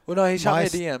 Well, no, he shot me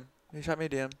a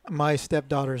DM. My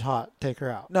stepdaughter's hot. Take her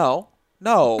out. No.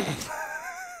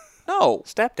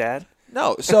 Stepdad.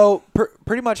 No. So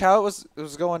pretty much how it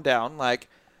was going down. Like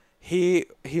he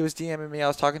was DMing me. I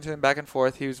was talking to him back and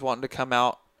forth. He was wanting to come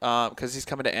out because he's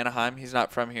coming to Anaheim. He's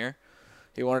not from here.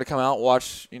 He wanted to come out and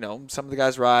watch, you know, some of the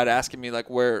guys ride, asking me like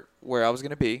where I was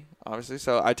gonna be, obviously.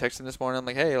 So I texted him this morning. I'm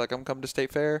like, hey, like I'm coming to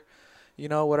State Fair, you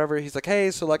know, whatever. He's like, hey,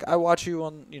 so like I watch you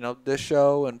on, you know, this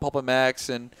show and Pulp MX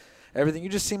and everything. You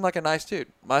just seem like a nice dude.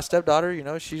 My stepdaughter, you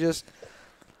know, she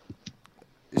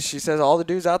says all the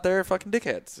dudes out there are fucking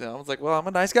dickheads. You know, I was like, well, I'm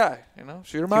a nice guy, you know,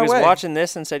 shoot her my way. He was watching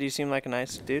this and said you seem like a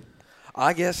nice dude.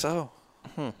 I guess so.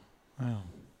 Wow.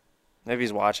 Maybe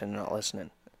he's watching and not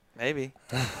listening. Maybe.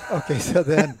 Okay, so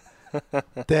then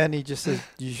he just said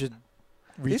you should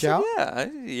reach out.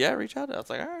 Yeah, reach out. I was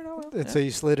like, all right, I will. And so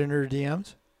you slid in her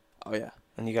DMs. Oh yeah,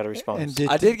 and you got a response. And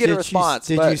I did get a response.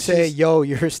 Did you say, "Yo,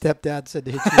 your stepdad said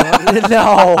to hit you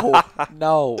up"?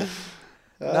 No.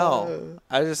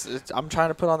 I'm trying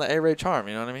to put on the A-Ray charm.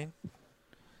 You know what I mean?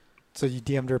 So you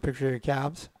DM'd her a picture of your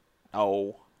calves?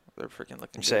 Oh, they're freaking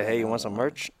looking. You say, hey, you want some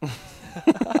merch?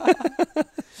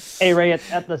 Hey, Ray,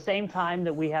 at the same time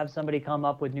that we have somebody come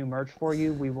up with new merch for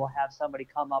you, we will have somebody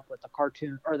come up with the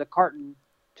carton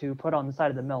to put on the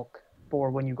side of the milk for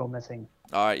when you go missing.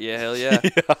 All right, yeah, hell yeah.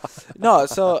 No,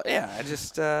 so, yeah, I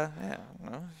just,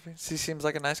 she seems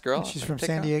like a nice girl. She's from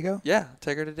San Diego? Yeah,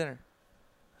 take her to dinner.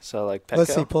 So, like, Petco?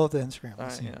 Let's see, pull up the Instagram. All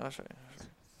right, I'll show you.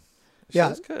 Yeah,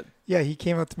 that's good. Yeah, he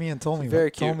came up to me and told me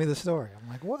the story. I'm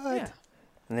like, what? Yeah.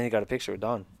 And then he got a picture with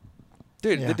Don.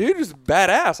 Dude, the dude was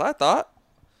badass, I thought.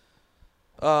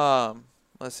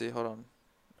 Let's see. Hold on.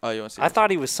 Oh, you want to see? I thought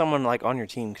he was someone like on your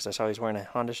team because I saw he was wearing a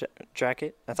Honda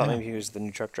jacket. I thought maybe he was the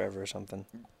new truck driver or something.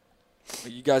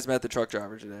 You guys met the truck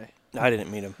driver today. I didn't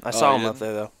meet him. I saw him up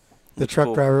there though. The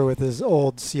truck driver with his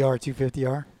old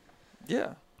CR250R.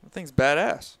 Yeah, the thing's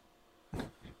badass.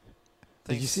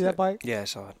 Did you see that bike? Yeah, I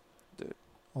saw it. Dude.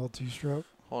 Old 2-stroke.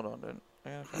 Hold on, dude.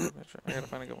 I gotta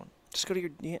find a good one. Just go to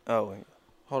your. Oh wait.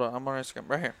 Hold on, I'm on Instagram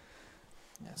right here.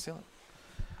 Yeah, see it.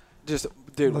 Just,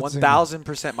 dude,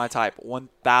 1,000% my type.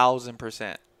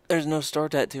 1,000%. There's no star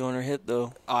tattoo on her hip,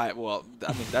 though. All right, well,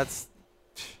 I mean, that's...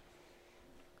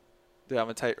 Dude, I'm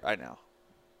going to tell you right now.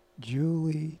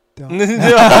 Julie. No.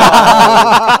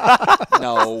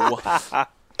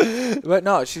 But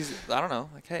no, she's, I don't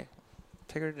know, like, hey,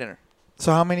 take her to dinner.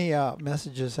 So how many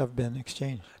messages have been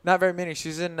exchanged? Not very many.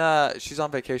 She's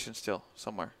on vacation still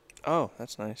somewhere. Oh,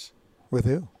 that's nice. With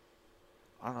who?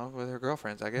 I don't know, with her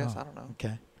girlfriends, I guess. Oh, I don't know.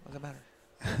 Okay. What does that matter?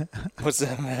 What's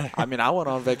that matter? I mean, I went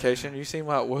on vacation. You seen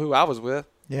who I was with?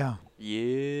 Yeah.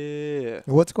 Yeah.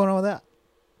 What's going on with that?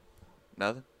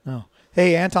 Nothing. No.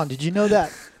 Hey, Anton, did you know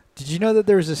that? Did you know that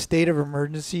there was a state of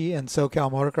emergency in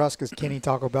SoCal Motocross because Kenny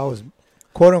Taco Bell was,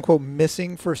 quote unquote,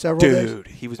 missing for several days? Dude,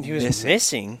 he was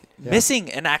missing. Yeah. Missing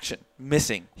in action.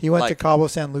 Missing. He went to Cabo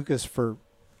San Lucas for.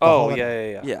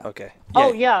 Yeah. Okay.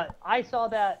 Oh yeah, I saw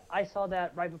that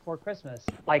right before Christmas,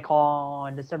 like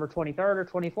on December 23rd or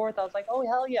 24th. I was like, oh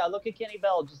hell yeah, look at Kenny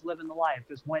Bell just living the life.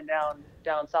 Just went down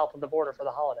south of the border for the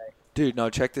holiday. Dude,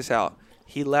 no, check this out.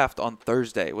 He left on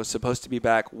Thursday. Was supposed to be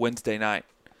back Wednesday night.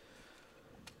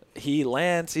 He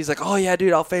lands. He's like, oh yeah,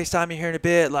 dude, I'll FaceTime you here in a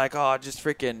bit. Like, oh, just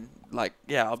freaking, like,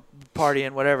 yeah, I'll party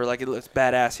and whatever. Like, it looks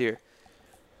badass here.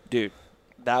 Dude,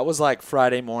 that was like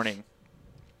Friday morning.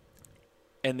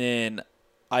 And then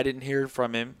I didn't hear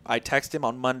from him. I texted him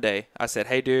on Monday. I said,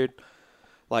 hey, dude,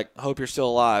 like, hope you're still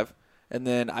alive. And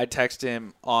then I text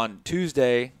him on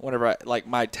Tuesday whenever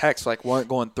my texts weren't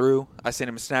going through. I sent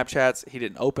him Snapchats. He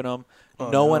didn't open them.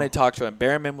 No one had talked to him.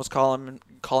 Bearman was calling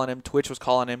him. Twitch was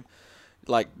calling him.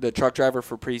 Like the truck driver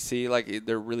for Pre-C, like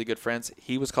they're really good friends.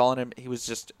 He was calling him. He was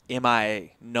just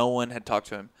MIA. No one had talked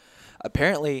to him.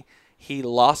 Apparently, he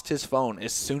lost his phone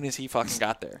as soon as he fucking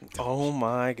got there. Oh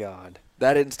my God.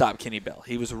 That didn't stop Kenny Bell.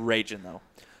 He was raging though.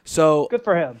 So good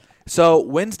for him. So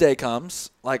Wednesday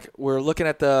comes, we're looking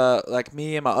at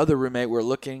me and my other roommate, we're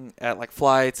looking at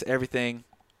flights, everything.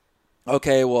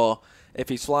 Okay, well, if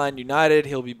he's flying United,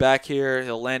 he'll be back here.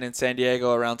 He'll land in San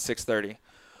Diego around 6:30.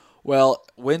 Well,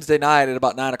 Wednesday night at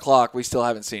about 9 o'clock, we still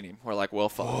haven't seen him. We're like, well,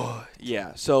 fuck. What?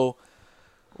 Yeah, so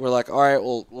we're like, all right,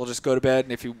 we'll just go to bed,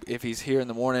 and if he's here in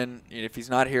the morning, and if he's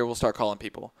not here, we'll start calling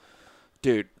people.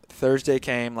 Dude, Thursday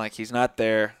came, he's not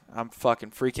there. I'm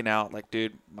fucking freaking out.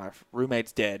 Dude, my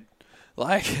roommate's dead.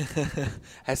 I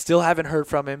still haven't heard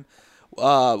from him.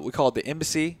 We called the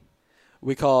embassy.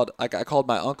 I called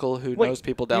my uncle who knows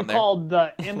people down there. You called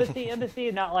the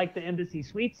embassy, not like the embassy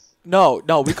suites? No,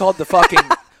 we called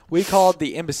we called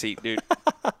the embassy, dude.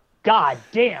 God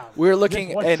damn. We were looking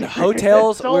in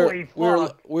hotels. We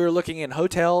were looking in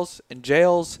hotels and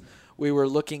jails. We were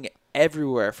looking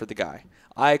everywhere for the guy.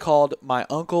 I called my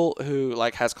uncle who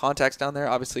has contacts down there,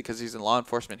 obviously because he's in law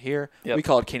enforcement here. Yep. We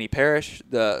called Kenny Parrish,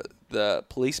 the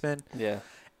policeman. Yeah.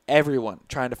 Everyone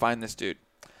trying to find this dude.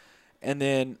 And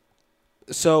then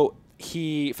so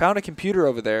he found a computer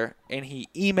over there and he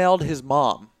emailed his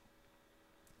mom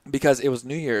because it was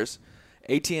New Year's.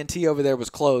 AT&T over there was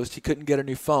closed. He couldn't get a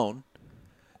new phone.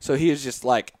 So he was just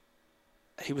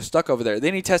he was stuck over there.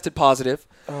 Then he tested positive.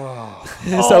 Oh.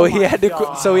 So he had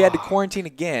to quarantine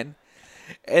again.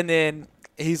 And then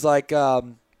he's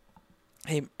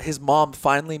his mom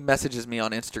finally messages me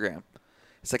on Instagram.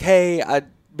 It's like, hey, I've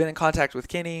been in contact with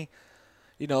Kenny,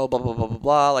 blah, blah, blah, blah,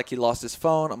 blah. He lost his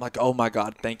phone. I'm like, oh, my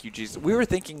God, thank you, Jesus. We were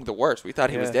thinking the worst. We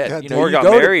thought he was dead. Or got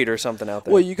married or something out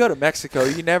there. Well, you go to Mexico.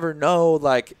 You never know,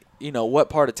 what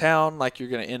part of town, you're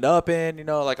going to end up in.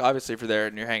 Obviously, if you're there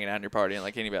and you're hanging out and you're partying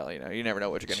like anybody, you never know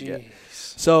what you're going to get.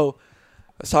 So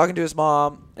I was talking to his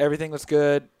mom. Everything was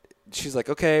good. She's like,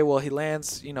 okay, well, he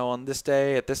lands, on this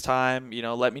day at this time.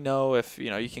 Let me know if,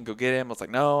 you can go get him. I was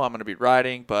like, no, I'm going to be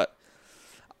riding. But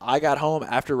I got home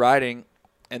after riding,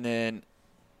 and then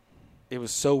it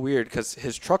was so weird because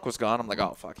his truck was gone. I'm like,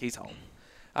 oh, fuck, he's home.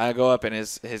 I go up, and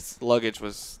his luggage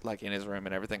was, in his room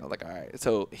and everything. I was like, all right.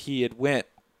 So he had went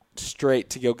straight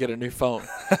to go get a new phone.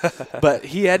 But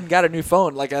he hadn't got a new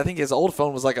phone. I think his old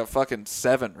phone was a fucking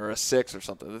 7 or a 6 or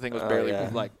something. The thing was barely,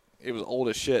 it was old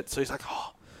as shit. So he's like,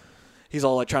 oh. He's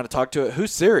all trying to talk to it.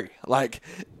 Who's Siri? And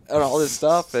all this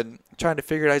stuff and trying to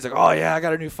figure it out. He's like, oh, yeah, I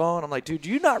got a new phone. I'm like, dude, do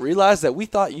you not realize that we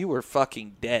thought you were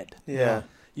fucking dead? Yeah.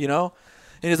 And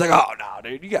he's like, oh, no,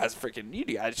 dude, you guys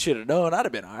should have known. I'd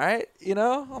have been all right.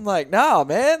 I'm like, nah,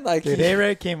 man. Dude,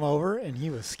 A-Ray came over and he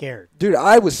was scared. Dude,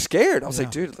 I was scared. I was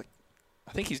like, dude,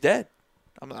 I think he's dead.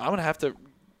 I'm going to have to,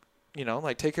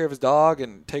 take care of his dog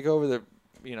and take over the,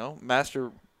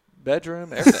 master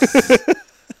bedroom, everything.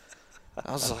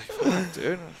 I was like, fuck,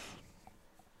 dude.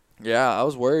 Yeah, I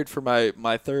was worried for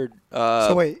my third.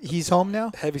 So wait, he's home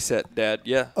now? Heavyset dad,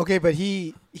 yeah. Okay, but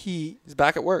he's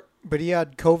back at work. But he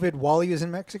had COVID while he was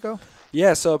in Mexico?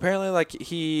 Yeah, so apparently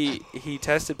he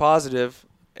tested positive,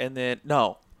 and then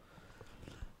no,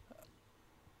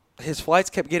 his flights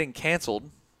kept getting canceled,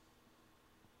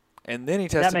 and then he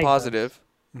tested positive,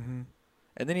 and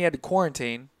then he had to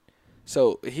quarantine.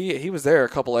 So he was there a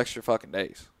couple extra fucking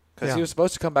days. Because he was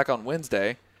supposed to come back on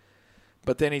Wednesday,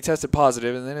 but then he tested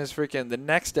positive, and then the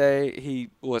next day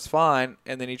he was fine,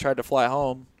 and then he tried to fly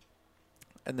home,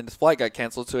 and then his flight got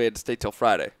canceled, so he had to stay till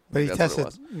Friday. But he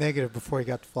tested negative before he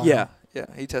got to fly home. Yeah,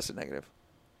 he tested negative.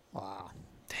 Wow.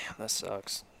 Damn, that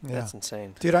sucks. Yeah. That's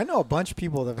insane. Dude, I know a bunch of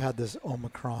people that have had this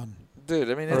Omicron. Dude,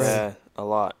 I mean, it's... Yeah, a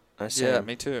lot.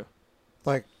 Me too.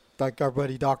 Like our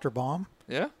buddy Dr. Baum.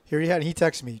 Yeah? He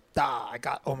texted me, I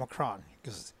got Omicron.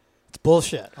 Because... it's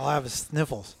bullshit. All I have is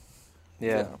sniffles.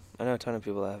 Yeah, I know a ton of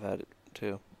people that have had it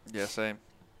too. Yeah, same.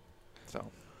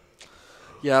 So,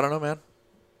 yeah, I don't know, man.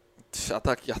 I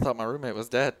thought my roommate was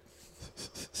dead.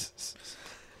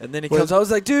 And then he comes. I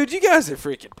was like, dude, you guys are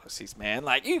freaking pussies, man.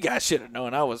 You guys should have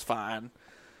known I was fine.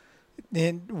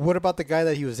 And what about the guy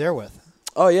that he was there with?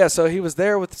 Oh yeah, so he was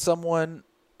there with someone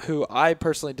who I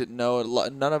personally didn't know.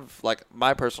 None of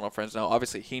my personal friends know.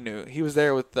 Obviously, he knew. He was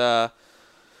there with.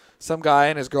 Some guy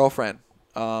and his girlfriend,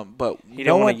 but he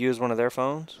didn't want to use one of their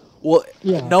phones. Well,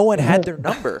 no one had their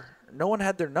number. No one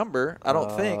had their number. I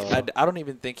don't think. I don't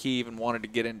even think he even wanted to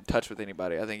get in touch with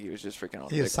anybody. I think he was just freaking on.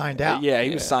 He was signed out. Yeah,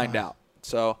 he was signed out.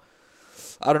 So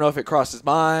I don't know if it crossed his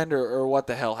mind or what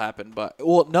the hell happened. But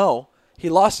no, he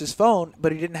lost his phone,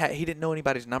 but he didn't know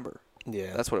anybody's number.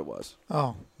 Yeah, that's what it was.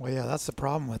 Oh, well, yeah, that's the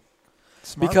problem with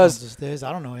smartphones these days.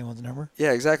 I don't know anyone's number.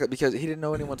 Yeah, exactly, because he didn't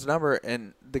know anyone's number,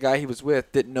 and the guy he was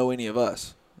with didn't know any of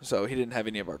us. So he didn't have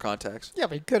any of our contacts. Yeah,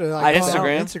 but he could have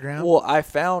Instagram. Well, I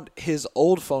found his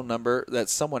old phone number that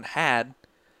someone had,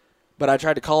 but I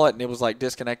tried to call it and it was like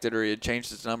disconnected or he had changed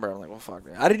his number. I'm like, well, fuck,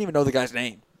 man. I didn't even know the guy's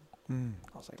name. I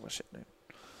was like, well, shit, dude.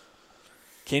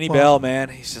 Kenny Bell, man.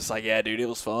 He's just like, yeah, dude, it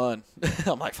was fun.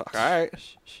 I'm like, fuck, all right.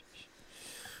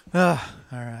 All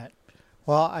right.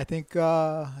 Well, I think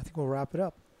we'll wrap it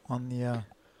up on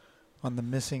the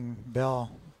missing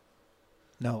Bell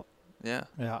note. Yeah.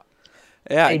 Yeah.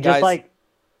 Yeah, Hey, guys. just like,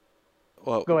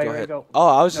 well, go ahead. Oh,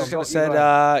 I was No, just going go- to you say,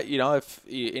 go ahead. if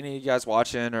any of you guys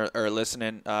watching or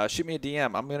listening, shoot me a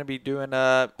DM. I'm going to be doing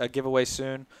a giveaway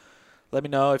soon. Let me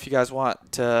know if you guys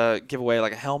want to give away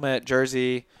like a helmet,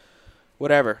 jersey,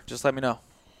 whatever. Just let me know.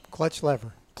 Clutch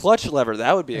lever.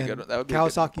 That would be a And good one. That would be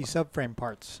Kawasaki subframe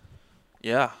parts.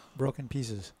 Yeah. Broken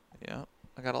pieces. Yeah.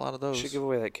 I got a lot of those. Should give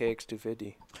away that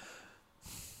KX250.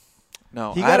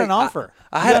 No. He got an offer.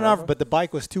 I He had got an an offer, but the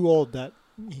bike was too old that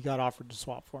he got offered to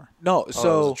swap for. No, it was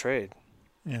so a trade.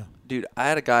 Yeah. Dude, I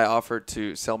had a guy offer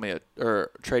to sell me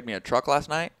trade me a truck last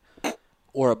night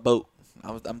or a boat.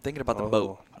 I'm thinking about the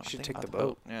boat. You should take the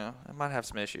boat. Yeah, it might have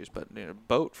some issues, but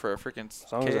boat for a freaking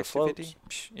As long as it floats.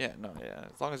 KX250? Yeah,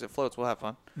 as long as it floats, we'll have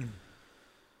fun.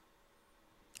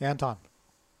 Anton.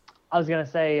 I was gonna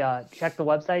say, check the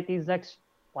website these next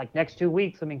 2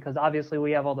 weeks. I mean, because obviously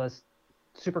we have all this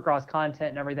Supercross content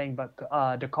and everything,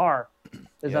 but Dakar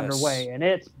is underway, and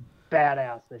it's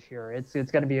badass this year.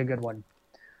 It's gonna be a good one.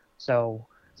 So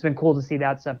it's been cool to see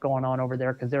that stuff going on over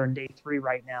there because they're in day 3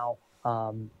 right now,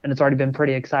 and it's already been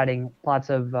pretty exciting. Lots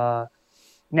of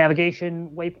navigation,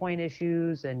 waypoint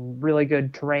issues, and really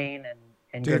good terrain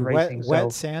and Dude, good racing.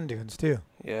 wet sand dunes too.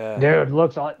 Yeah.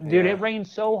 Dude, it rained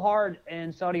so hard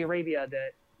in Saudi Arabia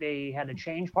that they had to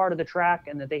change part of the track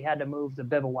and that they had to move the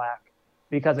bivouac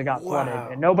because it got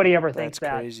flooded. And nobody ever thinks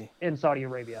That's that crazy. in Saudi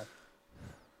Arabia.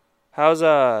 How's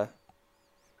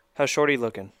Shorty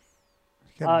looking?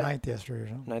 He got ninth yesterday or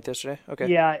something. Ninth yesterday? Okay.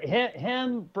 Yeah,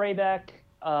 him, Brabeck,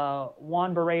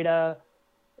 Juan Barreda,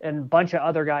 and a bunch of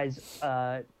other guys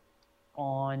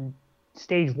on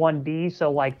stage 1B.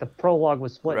 So the prologue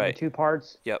was split into 2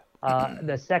 parts. Yep.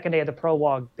 The second day of the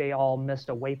prologue, they all missed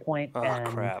a waypoint. Oh, and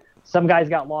crap. Some guys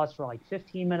got lost for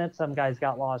 15 minutes. Some guys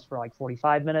got lost for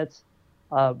 45 minutes.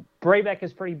 Brabeck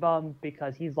is pretty bummed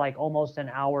because he's almost an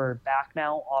hour back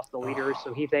now off the leaders.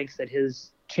 So he thinks that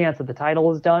his chance at the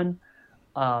title is done.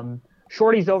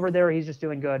 Shorty's over there. He's just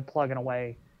doing good, plugging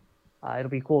away. It'll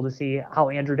be cool to see how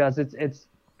Andrew does.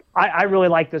 I really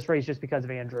like this race just because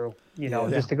of Andrew,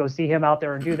 just to go see him out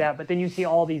there and do that. But then you see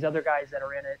all these other guys that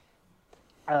are in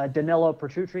it. Danilo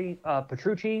Petrucci,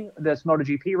 this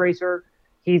MotoGP racer,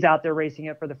 he's out there racing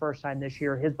it for the first time this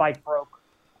year. His bike broke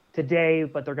today,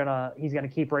 but he's gonna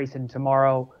keep racing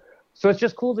tomorrow. So it's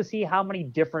just cool to see how many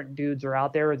different dudes are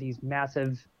out there, these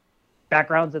massive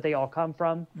backgrounds that they all come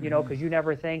from, because you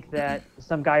never think that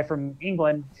some guy from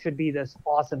England should be this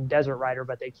awesome desert rider,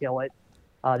 but they kill it.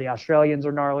 The Australians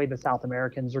are gnarly. The South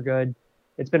Americans are good.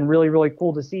 It's been really, really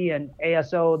cool to see. And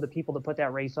ASO, the people that put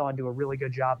that race on, do a really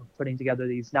good job of putting together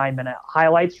these 9-minute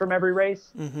highlights from every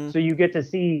race. So you get to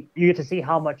see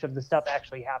how much of the stuff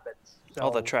actually happens. So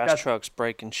all the trash trucks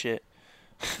breaking shit.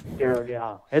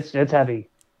 Yeah, it's heavy.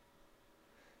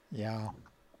 Yeah.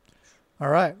 All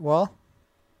right. Well,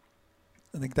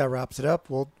 I think that wraps it up.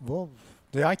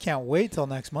 Dude, I can't wait till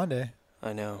next Monday.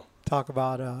 I know. Talk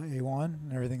about A1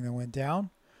 and everything that went down.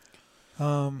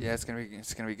 Yeah, it's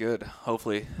gonna be good.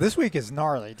 Hopefully, this week is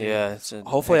gnarly, dude. Yeah,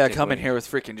 hopefully I come in here with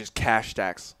freaking just cash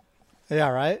stacks. Yeah,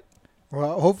 right.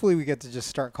 Well, hopefully we get to just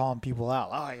start calling people out.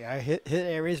 Oh yeah, hit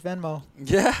Aries Venmo.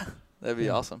 Yeah, that'd be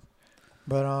awesome.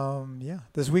 But yeah,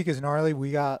 this week is gnarly.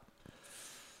 We're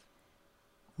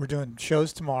doing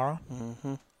shows tomorrow.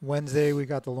 Wednesday we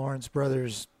got the Lawrence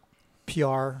Brothers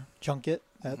PR junket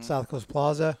at South Coast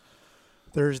Plaza.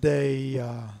 Thursday,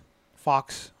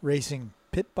 Fox Racing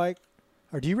pit bike.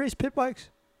 Or do you race pit bikes?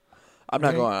 I'm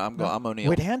not going. I'm O'Neill.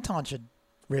 Wade Anton should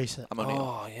race it. I'm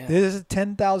O'Neill. Oh yeah. This is a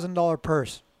 $10,000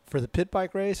 purse for the pit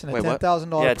bike race and a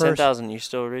 $10,000 Yeah, purse. $10,000. You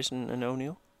still racing an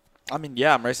O'Neill? I mean,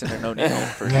 yeah, I'm racing an O'Neill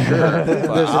for sure.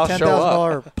 There's I'll a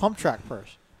 $10,000 pump track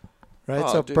purse. Right?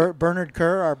 Oh, so Bernard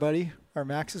Kerr, our buddy, our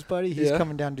Max's buddy, he's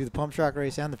coming down to do the pump track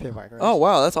race and the pit bike race. Oh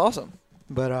wow, that's awesome.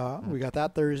 But we got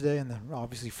that Thursday, and then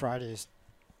obviously Friday is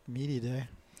Media Day.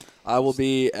 I will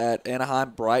be at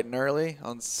Anaheim bright and early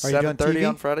on 7:30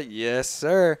 on Friday. Yes,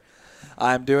 sir.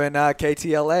 I'm doing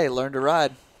KTLA, Learn to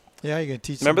Ride. Yeah, you're going to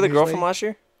teach. Remember the girl from last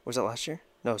year? Was that last year?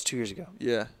 No, it was 2 years ago.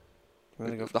 Yeah.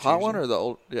 The hot one or the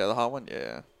old? Yeah, the hot one.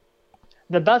 Yeah.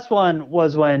 The best one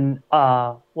was when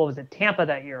what was it, Tampa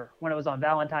that year, when it was on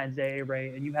Valentine's Day, Ray,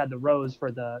 and you had the rose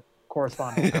for the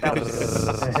correspondence. That was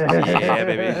good. Yeah,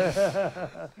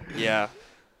 baby. Yeah.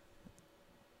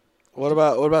 What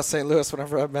about St. Louis?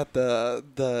 Whenever I met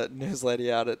the news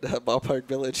lady out at Ballpark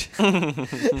Village.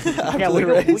 Yeah,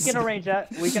 we can arrange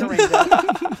that. We can arrange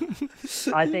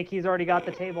that. I think he's already got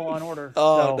the table on order.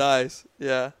 Oh, so. Nice.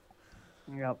 Yeah.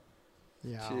 Yep.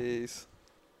 Yeah. Jeez.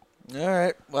 All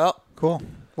right. Well. Cool.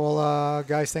 Well,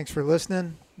 guys, thanks for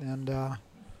listening, and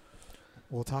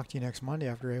we'll talk to you next Monday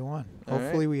after A1.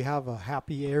 Hopefully, we have a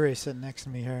happy area sitting next to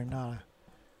me here, and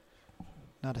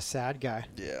not a sad guy.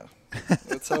 Yeah.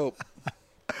 Let's hope.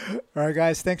 All right,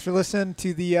 guys. Thanks for listening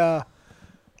to the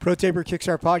Pro Taper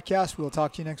Kickstart podcast. We'll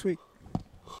talk to you next week.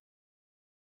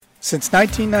 Since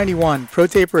 1991, Pro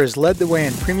Taper has led the way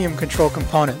in premium control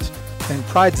components and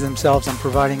prides themselves on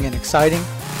providing an exciting,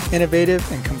 innovative,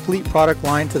 and complete product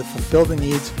line to fulfill the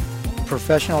needs of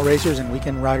professional racers and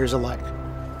weekend riders alike.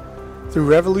 Through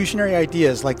revolutionary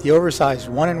ideas like the oversized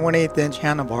 1 1/8 inch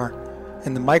handlebar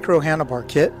and the micro handlebar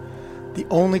kit, the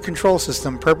only control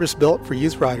system purpose-built for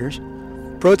youth riders,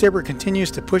 Pro Taper continues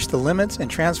to push the limits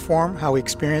and transform how we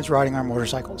experience riding our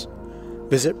motorcycles.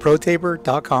 Visit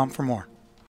protaper.com for more.